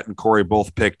game. Brett and Kory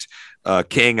both picked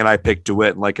King, and I picked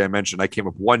DeWitt. And like I mentioned, I came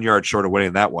up 1 yard short of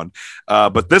winning that one.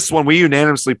 But this one, we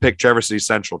unanimously picked Traverse City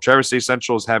Central. Traverse City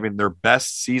Central is having their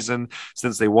best season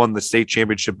since they won the state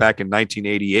championship back in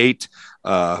 1988.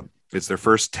 It's their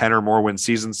first 10 or more win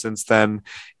season since then.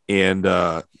 And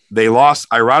they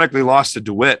ironically lost to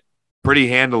DeWitt pretty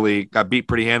handily, got beat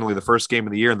pretty handily the first game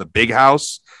of the year in the Big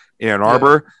House in Ann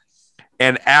Arbor. Yeah.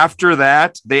 And after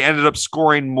that, they ended up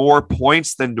scoring more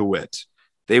points than DeWitt.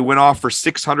 They went off for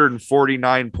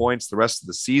 649 points the rest of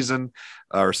the season,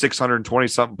 or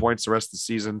 620-something points the rest of the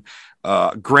season.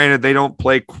 Granted, they don't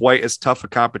play quite as tough a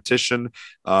competition,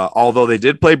 although they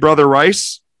did play Brother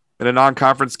Rice in a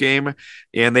non-conference game,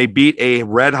 and they beat a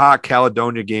red-hot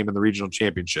Caledonia game in the regional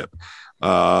championship.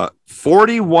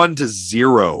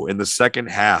 41-0 in the second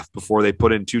half before they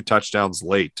put in 2 touchdowns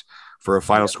late for a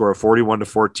final score of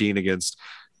 41-14 against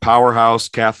powerhouse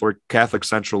Catholic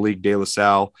Central League De La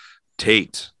Salle.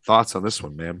 Tate, thoughts on this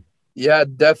one, man? Yeah,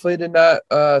 definitely did not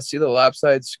see the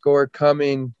lopsided score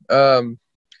coming. De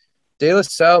La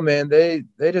Salle, man, they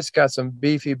just got some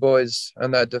beefy boys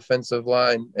on that defensive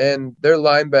line, and their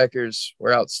linebackers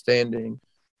were outstanding.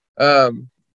 And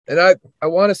I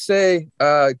want to say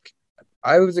I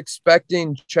was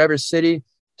expecting Traverse City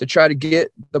to try to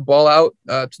get the ball out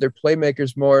to their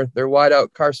playmakers more. Their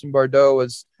wideout, Carson Bordeaux,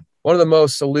 was one of the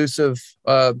most elusive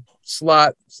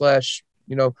slot /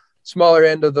 smaller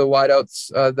end of the wideouts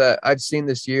that I've seen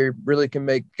this year. Really can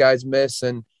make guys miss,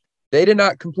 and they did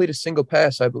not complete a single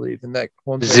pass, I believe, in that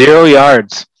one. 0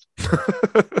 yards. I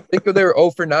think they were 0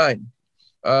 for 9.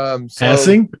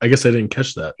 Passing? I guess I didn't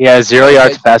catch that. Yeah, 0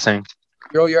 yards passing.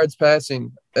 0 yards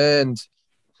passing, and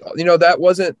that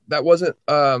wasn't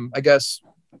I guess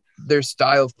their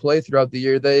style of play throughout the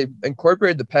year. They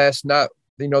incorporated the pass, not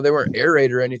they weren't air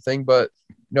raid or anything, but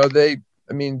they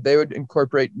would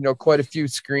incorporate quite a few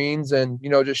screens and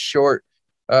just short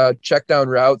check down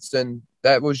routes, and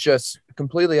that was just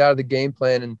completely out of the game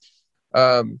plan.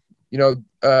 And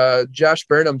Josh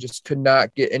Burnham just could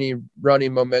not get any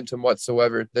running momentum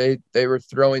whatsoever. They were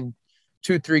throwing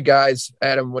 2-3 guys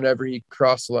at him whenever he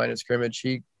crossed the line of scrimmage.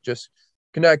 He just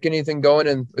could not get anything going,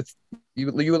 and you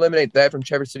eliminate that from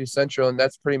Traverse City Central, and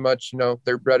that's pretty much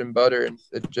their bread and butter. And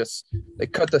they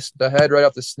cut the head right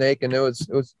off the snake, and it was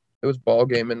ball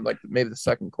game in like maybe the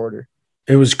second quarter.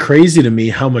 It was crazy to me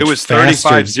how much it was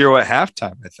 35-0 at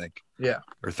halftime, I think. Yeah.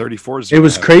 Or 34-0. It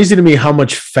was crazy to me how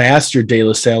much faster De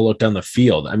La Salle looked on the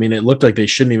field. I mean, it looked like they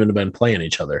shouldn't even have been playing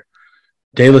each other.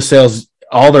 De La Salle's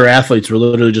all their athletes were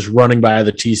literally just running by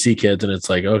the TC kids, and it's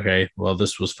like, okay, well,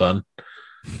 this was fun.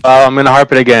 I'm going to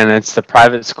harp it again. It's the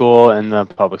private school and the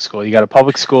public school. You got a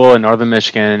public school in Northern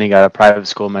Michigan, and you got a private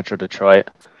school in Metro Detroit.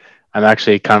 I'm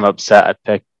actually kind of upset I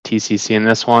picked TCC in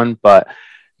this one, but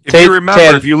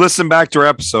if you listen back to our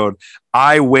episode,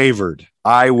 I wavered.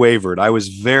 I was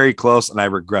very close, and I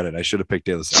regret it. I should have picked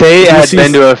De La Salle.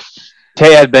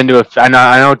 Tate had been to a.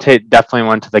 I know Tate definitely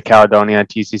went to the Caledonia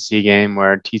TCC game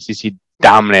where TCC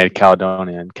dominated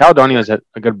Caledonia, and Caledonia was a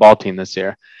good ball team this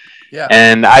year. Yeah,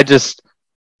 and I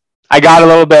got a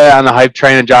little bit on the hype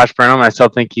train of Josh Burnham. I still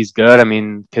think he's good. I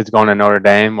mean, kid's going to Notre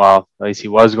Dame. Well, at least he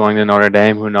was going to Notre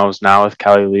Dame. Who knows now with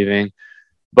Kelly leaving?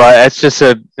 But it's just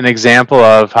an example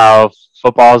of how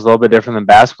football is a little bit different than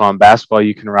basketball. In basketball,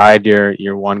 you can ride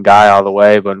your one guy all the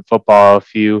way. But in football,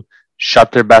 if you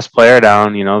shut their best player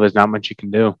down, there's not much you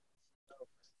can do.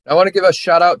 I want to give a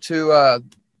shout out to the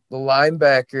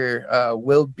linebacker,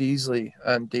 Will Beasley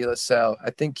on De La Salle.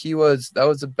 I think that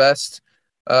was the best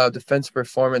defensive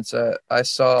performance I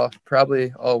saw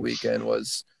probably all weekend.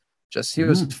 Was just he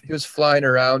was flying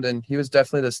around, and he was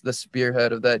definitely the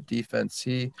spearhead of that defense.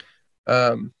 He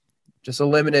just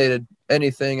eliminated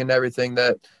anything and everything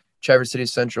that Traverse City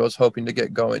Central is hoping to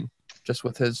get going, just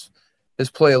with his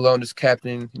play alone, just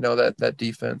captaining that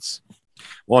defense.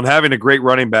 Well, and having a great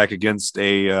running back against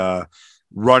a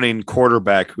running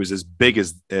quarterback who's as big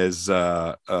as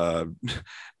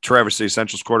Traverse City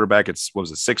Central's quarterback, it's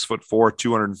 6'4",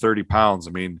 230 pounds.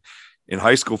 I mean, in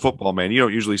high school football, man, you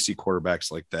don't usually see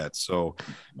quarterbacks like that. So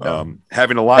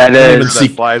having a lot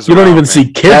that flies you around, don't even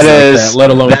see kids like that, let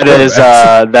alone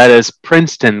that is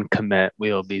Princeton commit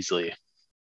Will Beasley.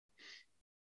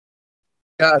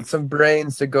 Got some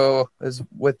brains to go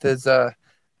with his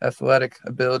athletic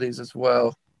abilities as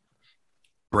well.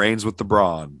 Brains with the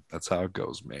brawn. That's how it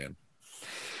goes, man.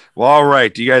 Well, all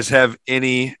right. Do you guys have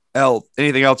anything else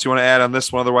you want to add on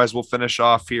this one? Otherwise, we'll finish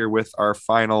off here with our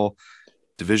final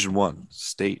Division I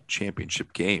state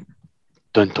championship game.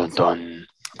 Dun, dun, dun.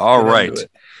 All right.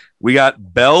 We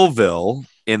got Belleville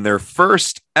in their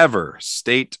first ever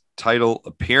state title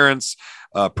appearance.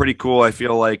 Pretty cool. I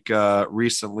feel like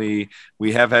recently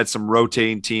we have had some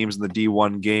rotating teams in the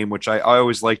D1 game, which I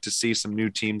always like to see some new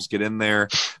teams get in there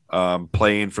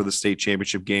playing for the state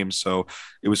championship game. So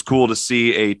it was cool to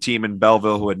see a team in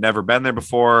Belleville who had never been there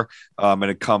before and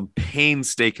had come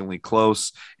painstakingly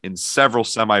close in several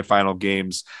semifinal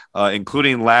games,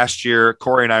 including last year.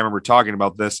 Kory and I remember talking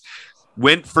about this.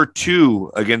 Went for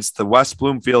 2 against the West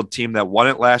Bloomfield team that won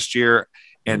it last year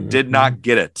and did not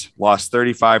get it. Lost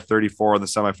 35-34 in the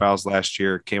semifinals last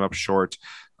year. Came up short.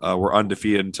 Were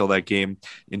undefeated until that game.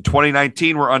 In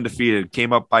 2019, we're undefeated.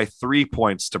 Came up by 3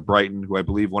 points to Brighton, who I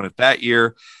believe won it that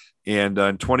year. And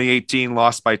in 2018,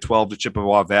 lost by 12 to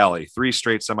Chippewa Valley. 3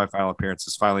 straight semifinal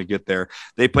appearances finally get there.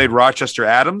 They played Rochester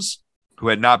Adams, who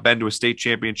had not been to a state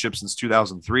championship since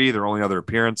 2003, their only other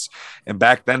appearance. And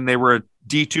back then they were a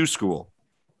D2 school.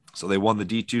 So they won the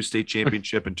D2 state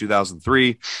championship in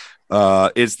 2003.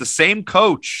 It's the same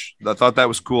coach. I thought that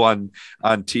was cool on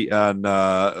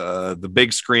the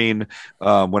big screen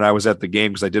when I was at the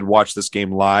game, because I did watch this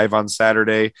game live on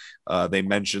Saturday. They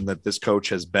mentioned that this coach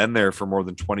has been there for more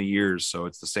than 20 years. So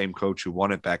it's the same coach who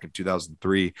won it back in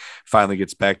 2003, finally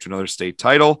gets back to another state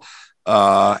title.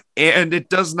 And it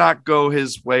does not go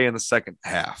his way in the second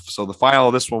half. So the final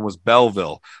of this one was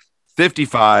Belleville,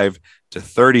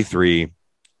 55-33.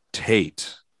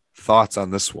 Tate, thoughts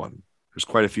on this one? There's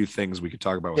quite a few things we could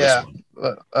talk about with this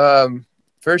one.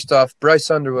 First off, Bryce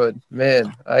Underwood,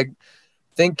 man, I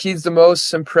think he's the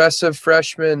most impressive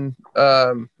freshman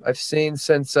I've seen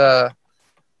since who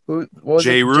was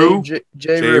J. Rue?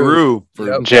 J. Rue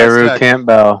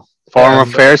Campbell, former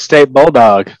Fair State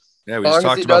Bulldog. Yeah, as long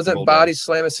as he doesn't body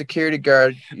slam a security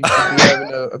guard, he should be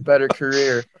having a better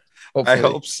career. Hopefully. I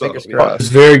hope so. He was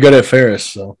very good at Ferris.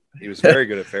 So he was very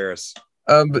good at Ferris.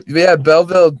 But yeah,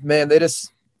 Belleville, man, it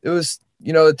was,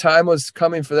 the time was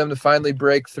coming for them to finally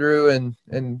break through and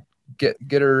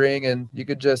get a ring. And you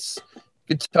could tell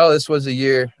this was a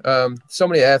year. So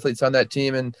many athletes on that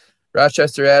team, and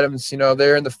Rochester Adams,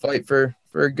 they're in the fight for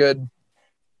a good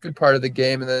part of the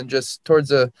game. And then just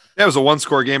towards it was a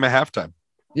 1-score game at halftime.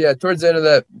 Yeah, towards the end of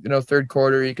that, third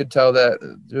quarter, you could tell that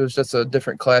it was just a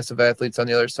different class of athletes on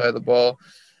the other side of the ball.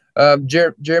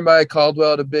 Jeremiah Caldwell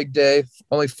had a big day.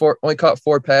 Only caught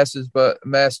 4 passes, but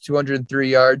amassed 203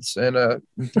 yards and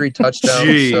 3 touchdowns.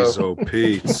 Jeez, so,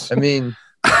 Pete. I mean,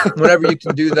 whenever you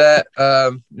can do that,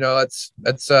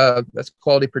 that's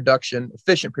quality production,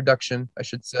 efficient production, I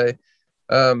should say.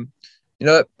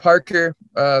 Parker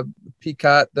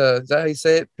Picot, is that how you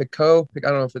say it? Picot? I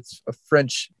don't know if it's a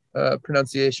French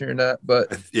pronunciation or not,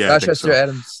 but yeah, Rochester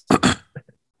Adams.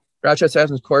 Rochester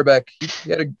Adams quarterback.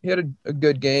 He had a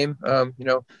good game.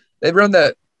 They run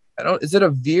that. Is it a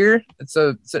veer? It's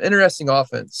an interesting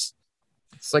offense.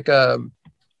 It's like I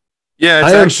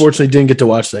unfortunately didn't get to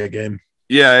watch that game.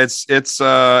 Yeah, it's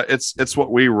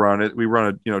what we run. We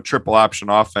run a triple option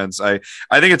offense. I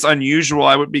think it's unusual.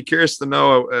 I would be curious to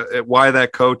know why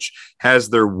that coach has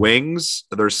their wings,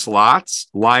 their slots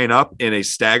line up in a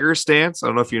stagger stance. I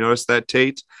don't know if you noticed that,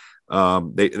 Tate.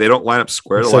 They don't line up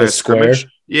square. They line up scrimmage.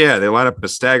 Yeah, they line up in a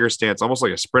stagger stance, almost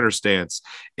like a sprinter stance,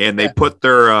 and they put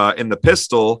their in the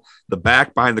pistol. The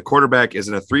back behind the quarterback is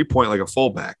in a 3-point like a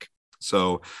fullback.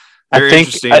 So very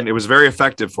interesting. It was very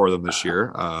effective for them this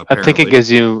year. I think it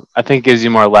gives you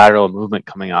more lateral movement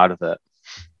coming out of it.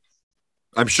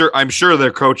 I'm sure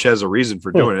their coach has a reason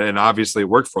for doing it, and obviously it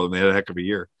worked for them. They had a heck of a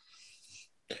year.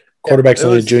 Quarterback's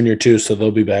only a junior too, so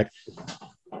they'll be back.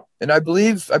 And I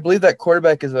believe that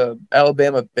quarterback is a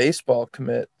Alabama baseball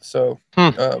commit. So,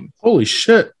 holy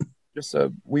shit! Just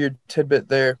a weird tidbit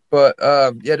there, but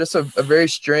just a very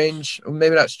strange,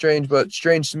 maybe not strange, but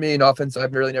strange to me, an offense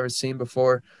I've really never seen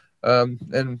before.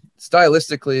 And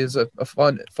stylistically is a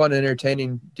fun,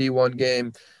 entertaining D1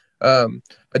 game. I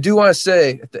do want to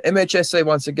say, if the MHSAA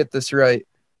wants to get this right.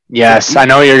 Yes, I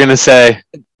know what you're going to say.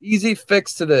 An easy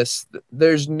fix to this.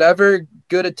 There's never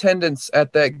good attendance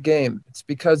at that game. It's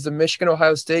because the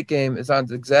Michigan-Ohio State game is on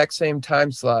the exact same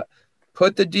time slot.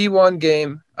 Put the D1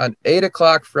 game on 8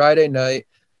 o'clock Friday night.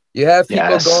 You have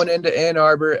people going into Ann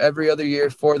Arbor every other year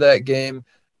for that game.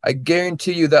 I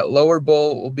guarantee you that lower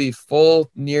bowl will be full,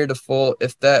 near to full,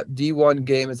 if that D1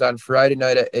 game is on Friday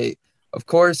night at 8. Of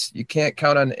course, you can't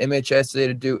count on MHSAA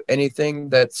to do anything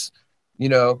that's,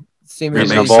 seemingly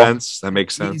that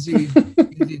makes sense. Easy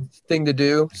thing to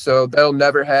do. So that'll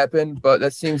never happen, but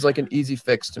that seems like an easy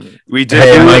fix to me. We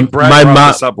did. Brett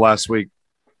brought this up last week.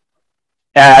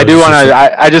 Yeah,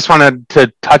 I just wanted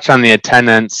to touch on the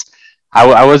attendance.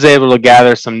 I was able to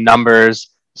gather some numbers.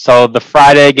 So the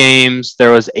Friday games,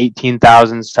 there was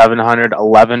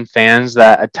 18,711 fans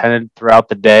that attended throughout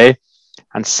the day.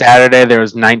 On Saturday, there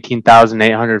was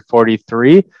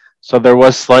 19,843. So there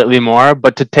was slightly more.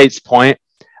 But to Tate's point,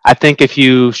 I think if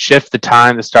you shift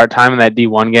the start time in that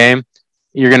D1 game,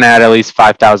 you're going to add at least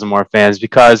 5,000 more fans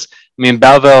because,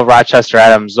 Belleville, Rochester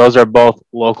Adams, those are both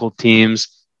local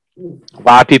teams. A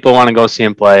lot of people want to go see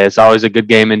them play. It's always a good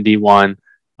game in D1.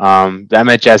 The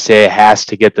MHSAA has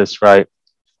to get this right.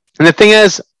 And the thing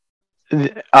is,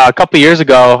 a couple of years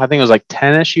ago, I think it was like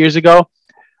 10-ish years ago,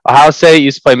 Ohio State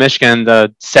used to play Michigan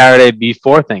the Saturday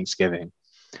before Thanksgiving.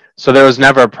 So there was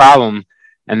never a problem.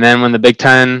 And then when the Big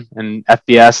Ten and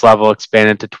FBS level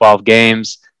expanded to 12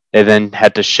 games, they then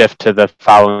had to shift to the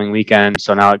following weekend.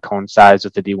 So now it coincides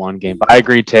with the D1 game. But I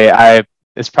agree, Tate.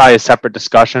 It's probably a separate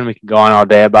discussion. We can go on all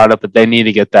day about it, but they need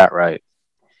to get that right.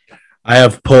 I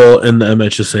have pull in the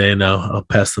MHSAA now. I'll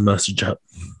pass the message up.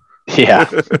 Yeah.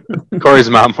 Kory's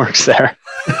mom works there.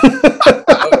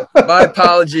 My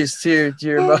apologies to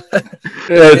your mom.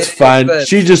 It's fine.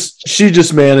 She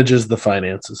just manages the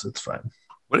finances. It's fine.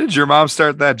 When did your mom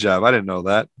start that job? I didn't know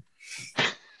that.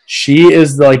 She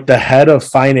is like the head of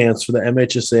finance for the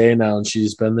MHSAA now, and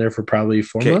she's been there for probably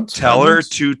 4 months. Tell her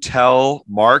to tell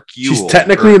Mark Ewell. She's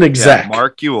technically an exec. Yeah,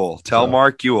 Mark Ewell. Tell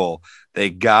Mark Ewell they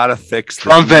gotta fix the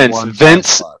from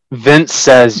Vince. Vince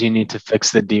says you need to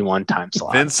fix the D1 time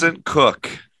slot. Vincent Cook.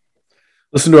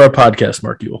 Listen to our podcast,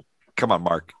 Mark Ewell. Come on,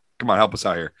 Mark. Come on, help us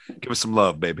out here. Give us some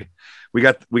love, baby. We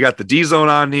got the D zone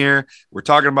on here. We're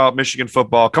talking about Michigan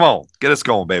football. Come on, get us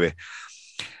going, baby.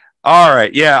 All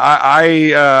right, yeah,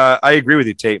 I agree with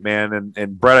you, Tate, man,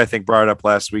 and Brett I think brought it up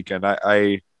last weekend.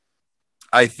 I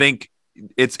think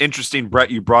it's interesting, Brett.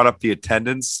 You brought up the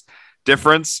attendance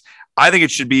difference. I think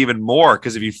it should be even more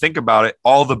because if you think about it,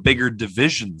 all the bigger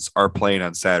divisions are playing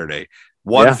on Saturday.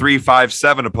 1, 3, 5,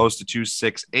 7 opposed to 2,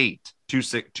 6, 8,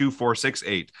 2, 4, 6,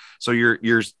 8. So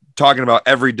you're talking about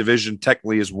every division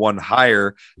technically is one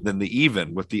higher than the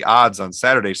even with the odds on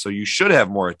Saturday. So you should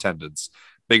have more attendance.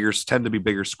 Bigger tend to be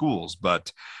bigger schools,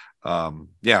 but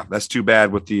yeah, that's too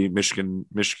bad with the Michigan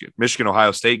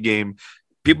Ohio State game.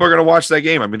 People are going to watch that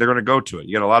game. I mean, they're going to go to it.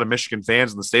 You got a lot of Michigan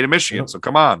fans in the state of Michigan, so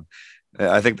come on.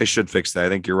 I think they should fix that. I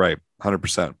think you're right,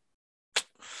 100%.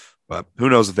 But who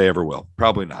knows if they ever will?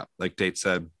 Probably not. Like Tate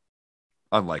said,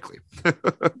 unlikely.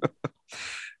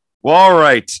 Well, all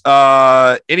right.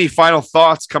 Any final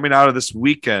thoughts coming out of this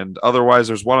weekend? Otherwise,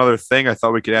 there's one other thing I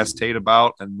thought we could ask Tate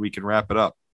about, and we can wrap it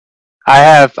up. I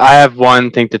have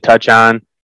one thing to touch on.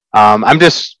 I'm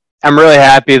really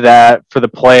happy that for the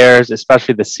players,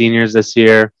 especially the seniors this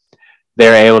year,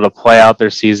 they're able to play out their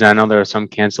season. I know there were some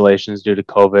cancellations due to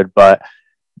COVID, but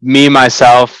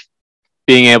myself,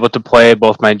 being able to play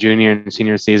both my junior and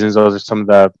senior seasons, those are some of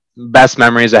the best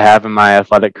memories I have in my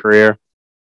athletic career.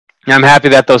 And I'm happy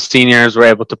that those seniors were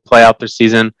able to play out their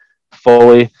season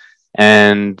fully,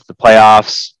 and the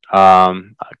playoffs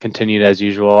continued as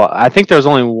usual. I think there was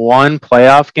only one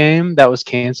playoff game that was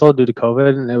canceled due to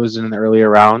COVID, and it was in the earlier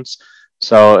rounds.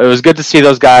 So it was good to see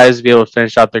those guys be able to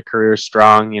finish out their careers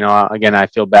strong. You know, again, I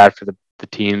feel bad for the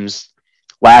teams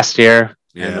last year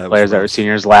and the players that were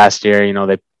seniors last year. You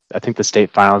know, I think the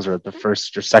state finals were the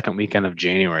first or second weekend of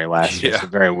January last year. So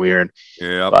very weird.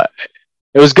 Yeah. But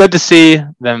it was good to see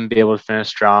them be able to finish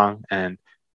strong, and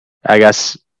I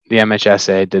guess the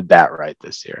MHSAA did that right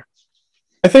this year.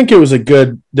 I think there was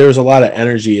a lot of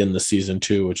energy in the season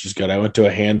too, which is good. I went to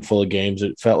a handful of games.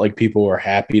 It felt like people were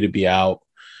happy to be out.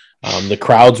 The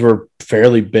crowds were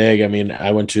fairly big. I mean,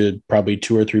 I went to probably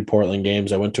 2 or 3 Portland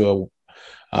games. I went to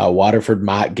a Waterford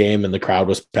Mott game, and the crowd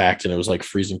was packed, and it was like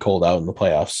freezing cold out in the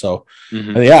playoffs. So,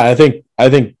 yeah, I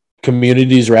think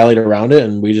communities rallied around it,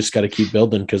 and we just got to keep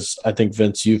building because I think,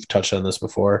 Vince, you've touched on this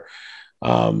before.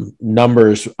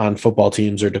 Numbers on football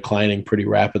teams are declining pretty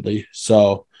rapidly.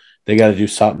 So they got to do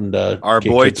something to. Our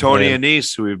boy Tony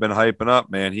Anise, who we've been hyping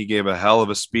up, man, he gave a hell of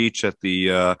a speech at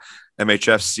the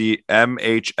MHSAA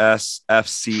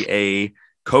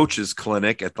Coaches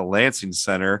Clinic at the Lansing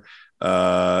Center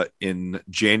in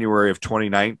January of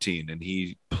 2019, and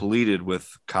he pleaded with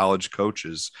college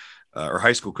coaches or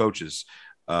high school coaches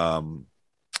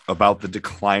about the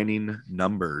declining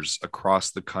numbers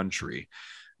across the country,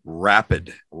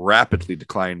 rapidly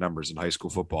declining numbers in high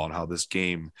school football, and how this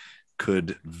game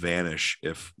could vanish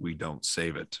if we don't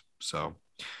save it. So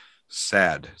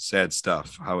sad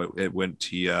stuff. How it went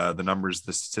to the numbers,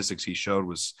 the statistics he showed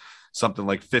was something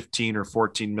like 15 or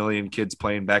 14 million kids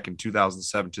playing back in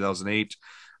 2007, 2008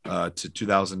 to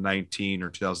 2019 or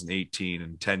 2018.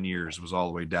 In 10 years was all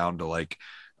the way down to like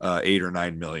 8 or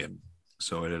 9 million.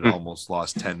 So it had almost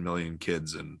lost 10 million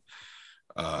kids in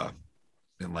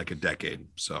like a decade.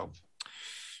 So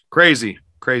crazy,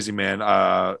 man.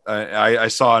 I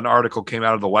saw an article came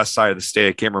out of the west side of the state.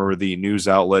 I can't remember the news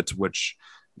outlet, which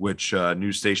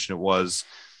news station it was,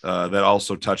 that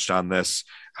also touched on this,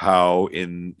 how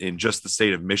in just the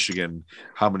state of Michigan,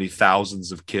 how many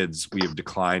thousands of kids we have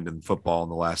declined in football in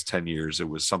the last 10 years. It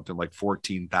was something like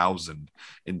 14,000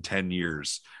 in 10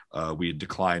 years. We had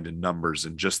declined in numbers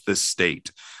in just this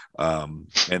state. And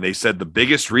they said the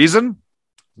biggest reason,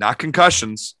 not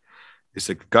concussions. They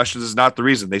said concussions is not the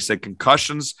reason. They said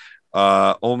concussions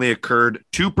only occurred.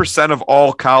 2% of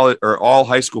all college or all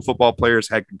high school football players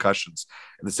had concussions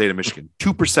in the state of Michigan.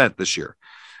 2% this year.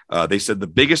 They said the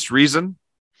biggest reason,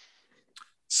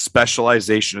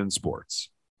 specialization in sports.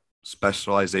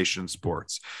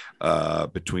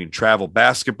 Between travel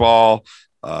basketball,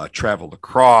 travel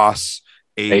lacrosse,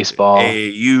 baseball,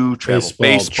 AAU, travel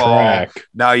baseball. Track.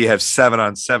 Now you have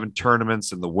 7-on-7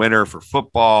 tournaments in the winter for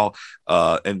football,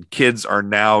 and kids are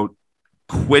now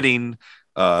quitting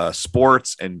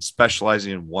sports and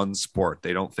specializing in one sport.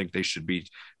 They don't think they should be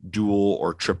dual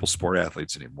or triple sport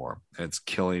athletes anymore, and it's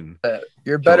killing.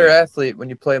 You're a better athlete when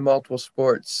you play multiple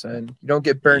sports, and you don't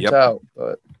get burnt out.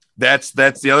 But that's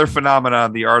the other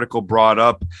phenomenon the article brought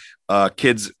up.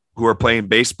 Kids who are playing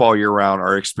baseball year round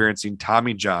are experiencing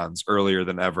Tommy Johns earlier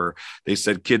than ever. They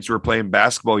said kids who are playing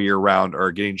basketball year round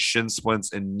are getting shin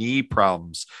splints and knee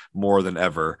problems more than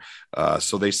ever.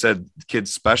 So they said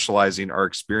kids specializing are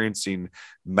experiencing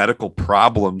medical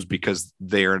problems because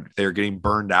they're getting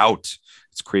burned out.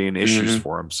 It's creating issues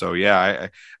for them. So yeah,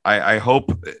 I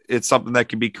hope it's something that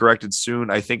can be corrected soon.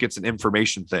 I think it's an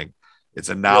information thing. It's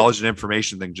a knowledge and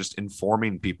information thing, just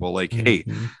informing people like, hey,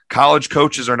 college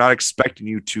coaches are not expecting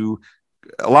you to.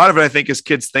 A lot of it, I think, is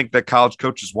kids think that college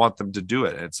coaches want them to do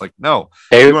it. And it's like, no.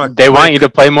 They want you to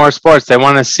play more sports. They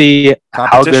want to see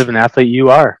how good of an athlete you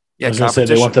are. Yeah, I was going to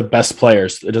say they want the best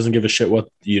players. It doesn't give a shit what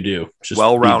you do. Just be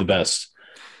the best.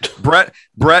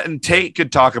 Brett and Tate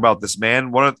could talk about this,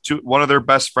 man. One of their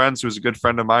best friends, who's a good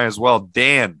friend of mine as well,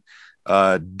 Don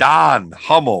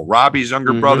Hummel, Robbie's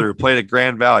younger brother, who played at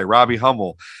Grand Valley. Robbie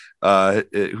Hummel,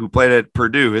 who played at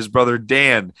Purdue. His brother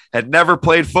Dan had never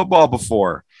played football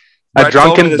before. Never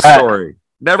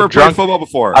played football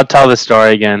before. I'll tell the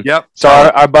story again. Yep. So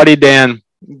our buddy Dan,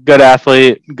 good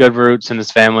athlete, good roots in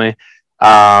his family.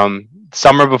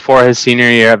 Summer before his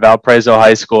senior year at Valparaiso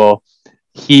High School,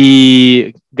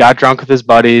 he got drunk with his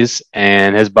buddies,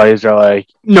 and his buddies are like,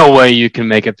 no way you can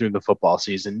make it through the football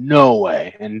season. No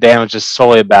way. And Dan was just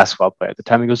solely a basketball player at the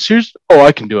time. He goes, seriously? Oh,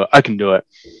 I can do it.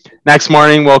 Next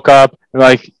morning, woke up,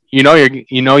 like, you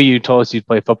told us you'd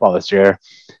play football this year.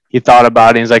 He thought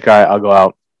about it. He's like, all right, I'll go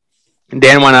out. And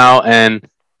Dan went out and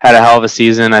had a hell of a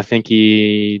season. I think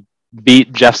he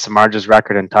beat Jeff Samardz's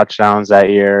record in touchdowns that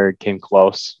year, came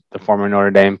close, the former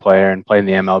Notre Dame player, and played in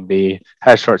the MLB,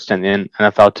 had a short stint in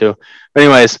NFL too. But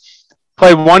anyways,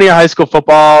 played 1 year high school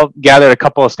football, gathered a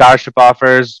couple of scholarship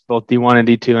offers, both D1 and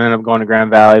D2, and ended up going to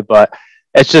Grand Valley. But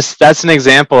it's just, that's an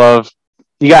example of,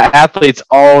 you got athletes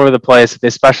all over the place. If they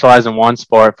specialize in one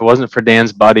sport, if it wasn't for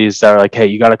Dan's buddies that are like, hey,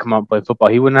 you got to come out and play football,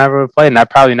 he would never have played, and I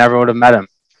probably never would have met him.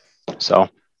 So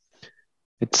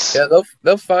it's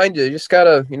they'll find you. You just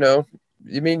gotta, you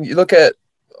look at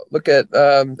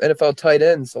NFL tight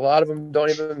ends. A lot of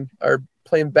them are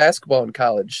playing basketball in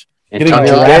college.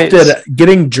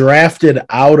 Getting drafted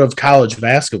out of college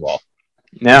basketball.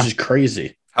 Yeah, which is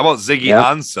crazy. How about Ziggy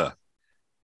Ansah?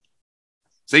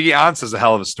 Ziggy Ansah is a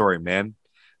hell of a story, man.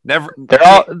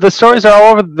 The stories are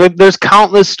all over. There's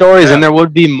countless stories, and there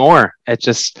would be more. It's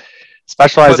just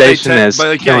specialization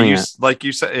like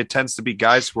you said, it tends to be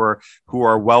guys who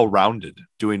are well-rounded,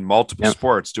 doing multiple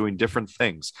sports, doing different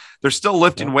things. They're still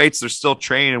lifting weights, they're still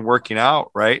training and working out,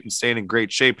 right, and staying in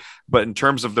great shape. But in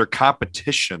terms of their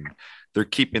competition, they're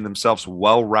keeping themselves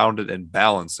well-rounded and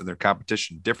balanced in their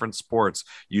competition, different sports,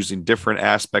 using different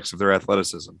aspects of their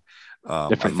athleticism.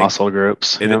 Different muscle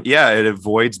groups. It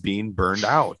avoids being burned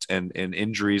out and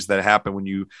injuries that happen when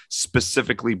you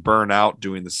specifically burn out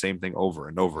doing the same thing over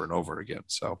and over and over again.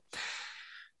 So,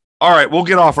 all right, we'll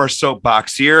get off our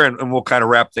soapbox here and we'll kind of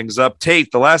wrap things up.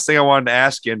 Tate, the last thing I wanted to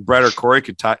ask you, and Brett or Kory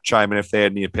could chime in if they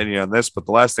had any opinion on this, but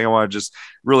the last thing I want to just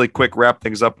really quick wrap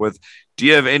things up with, do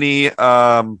you have any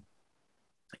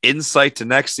insight to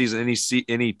next season,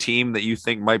 any team that you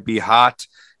think might be hot?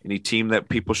 Any team that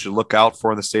people should look out for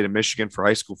in the state of Michigan for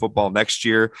high school football next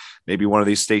year? Maybe one of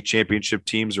these state championship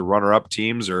teams or runner-up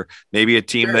teams, or maybe a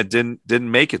team that didn't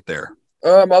make it there.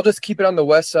 I'll just keep it on the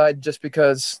west side just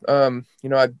because,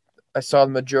 I saw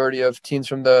the majority of teams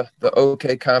from the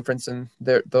OK conference and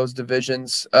those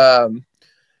divisions.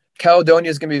 Caledonia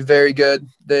is going to be very good.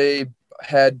 They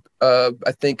had,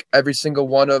 I think, every single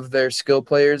one of their skill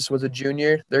players was a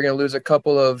junior. They're going to lose a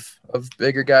couple of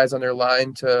bigger guys on their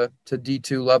line to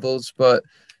D2 levels, but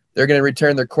they're going to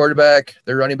return their quarterback.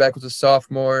 Their running back was a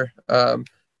sophomore.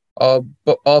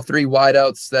 All three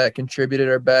wideouts that contributed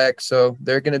are back, so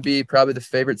they're going to be probably the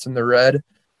favorites in the red.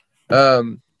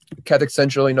 Catholic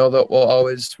Central, that will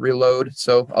always reload,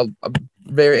 so I'm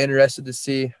very interested to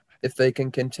see if they can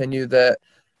continue that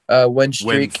win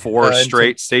streak. Win 4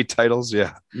 straight state titles,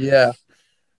 yeah.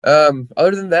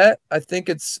 Other than that, I think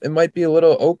it might be a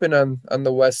little open on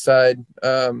the west side.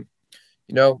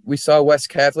 We saw West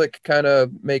Catholic kind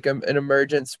of make an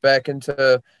emergence back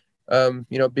into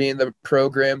being the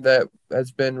program that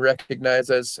has been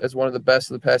recognized as one of the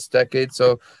best of the past decade.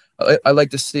 So I like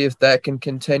to see if that can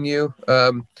continue.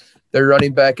 their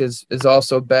running back is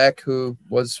also back, who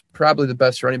was probably the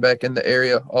best running back in the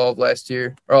area all this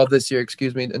year,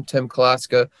 and Tim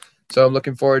Kolaska. So I'm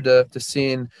looking forward to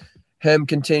seeing him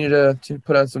continue to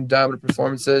put on some dominant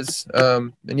performances.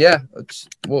 And yeah,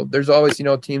 there's always,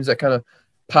 teams that kind of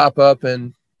pop up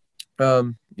and,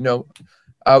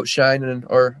 outshine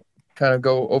or kind of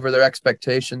go over their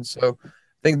expectations. So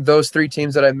I think those three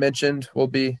teams that I mentioned will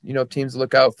be, teams to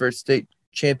look out for, state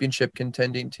championship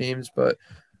contending teams. But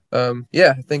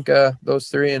I think those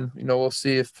three, and, we'll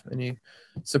see if any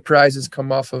surprises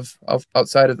come off of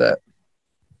outside of that.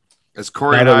 As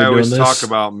Kory and I always talk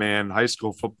about, man, high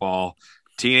school football,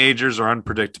 teenagers are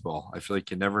unpredictable. I feel like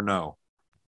you never know.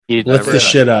 Let's the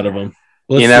shit out of them.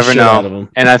 You never know.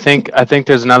 And I think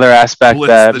there's another aspect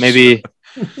that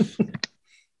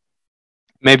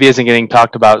maybe isn't getting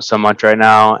talked about so much right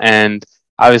now. And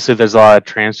obviously there's a lot of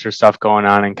transfer stuff going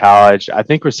on in college. I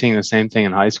think we're seeing the same thing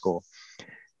in high school.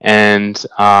 And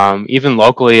even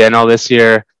locally, I know this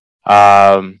year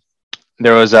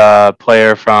there was a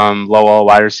player from Lowell,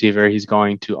 wide receiver. He's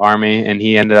going to Army, and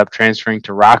he ended up transferring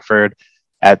to Rockford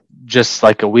at just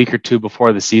like a week or two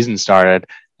before the season started.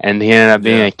 And he ended up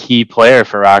being a key player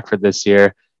for Rockford this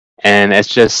year. And it's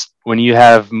just, when you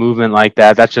have movement like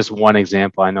that, that's just one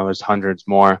example. I know there's hundreds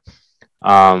more.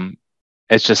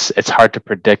 It's hard to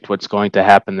predict what's going to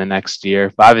happen the next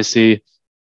year. But obviously,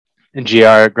 in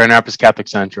Grand Rapids Catholic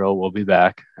Central will be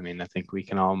back. I mean, I think we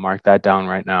can all mark that down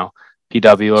right now.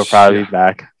 PW will probably be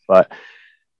back. But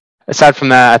aside from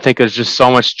that, I think there's just so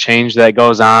much change that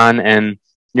goes on. And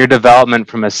your development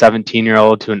from a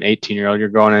 17-year-old to an 18-year-old, you're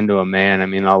growing into a man. I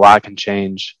mean, a lot can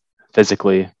change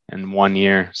physically in 1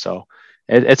 year. So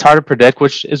it's hard to predict,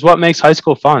 which is what makes high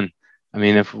school fun. I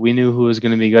mean, if we knew who was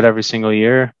going to be good every single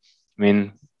year, I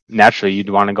mean, naturally you'd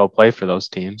want to go play for those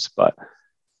teams. But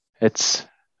it's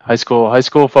high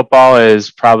school football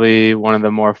is probably one of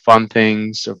the more fun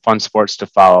things or fun sports to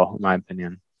follow, in my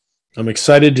opinion. I'm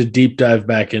excited to deep dive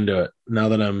back into it now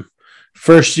that I'm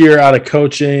first year out of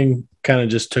coaching, kind of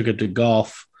just took it to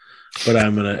golf, but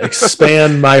I'm going to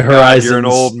expand my horizons. You're an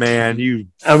old man.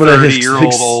 I'm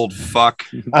 30-year-old old fuck.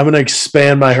 I'm going to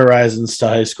expand my horizons to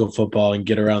high school football and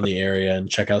get around the area and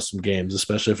check out some games,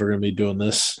 especially if we're going to be doing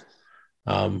this.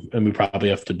 And we probably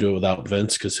have to do it without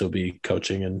Vince because he'll be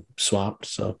coaching and swamped.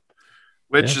 So,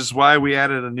 which is why we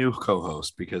added a new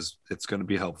co-host, because it's going to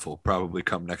be helpful probably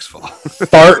come next fall.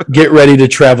 Bart, get ready to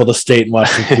travel the state and watch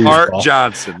some Bart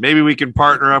Johnson. Maybe we can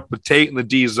partner up with Tate in the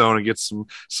D zone and get some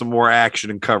more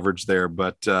action and coverage there.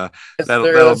 But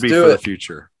that'll be for the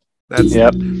future.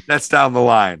 That's down the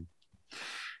line.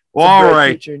 Well, all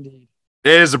right.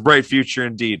 It is a bright future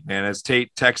indeed, man. As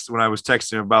Tate texted, when I was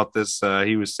texting him about this,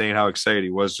 he was saying how excited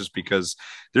he was just because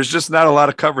there's just not a lot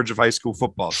of coverage of high school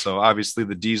football. So obviously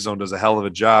the D Zone does a hell of a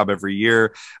job every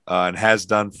year and has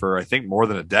done for, I think, more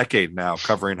than a decade now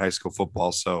covering high school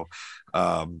football. So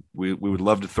we would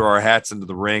love to throw our hats into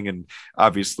the ring. And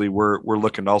obviously we're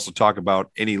looking to also talk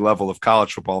about any level of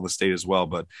college football in the state as well.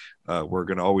 But we're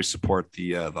going to always support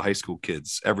the high school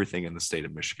kids, everything in the state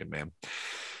of Michigan, man.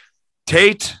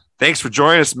 Tate, thanks for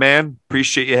joining us, man.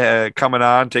 Appreciate you coming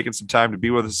on, taking some time to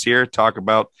be with us here, talk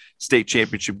about state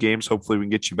championship games. Hopefully we can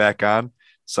get you back on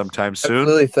sometime soon.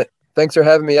 Absolutely. Thanks for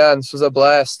having me on. This was a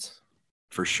blast.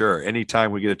 For sure.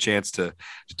 Anytime we get a chance to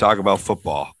talk about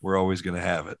football, we're always going to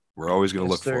have it. We're always going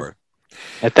to look for it.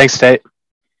 Yeah, thanks, Tate.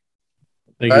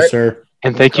 Thank you, sir.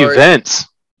 And thank you, Vince.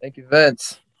 Thank you,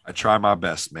 Vince. I try my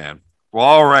best, man. Well,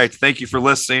 all right. Thank you for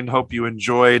listening. Hope you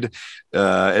enjoyed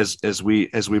as we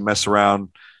mess around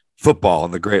football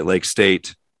in the Great Lakes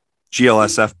State,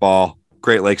 GLSF ball,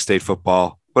 Great Lakes State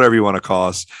football, whatever you want to call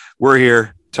us. We're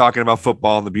here talking about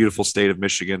football in the beautiful state of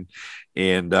Michigan,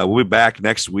 and we'll be back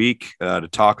next week to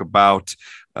talk about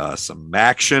some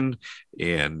action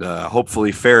and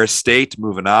hopefully Ferris State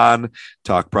moving on.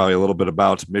 Talk probably a little bit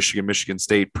about Michigan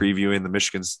State, previewing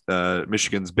the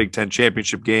Michigan's Big Ten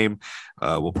championship game.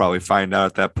 We'll probably find out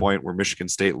at that point where Michigan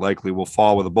State likely will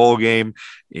fall with a bowl game,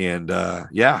 and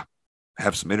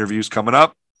have some interviews coming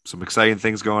up, some exciting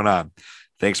things going on.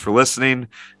 Thanks for listening,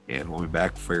 and we'll be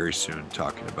back very soon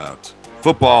talking about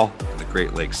football in the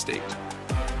Great Lakes State.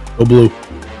 Go Blue.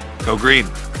 Go Green.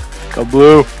 Go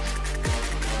Blue.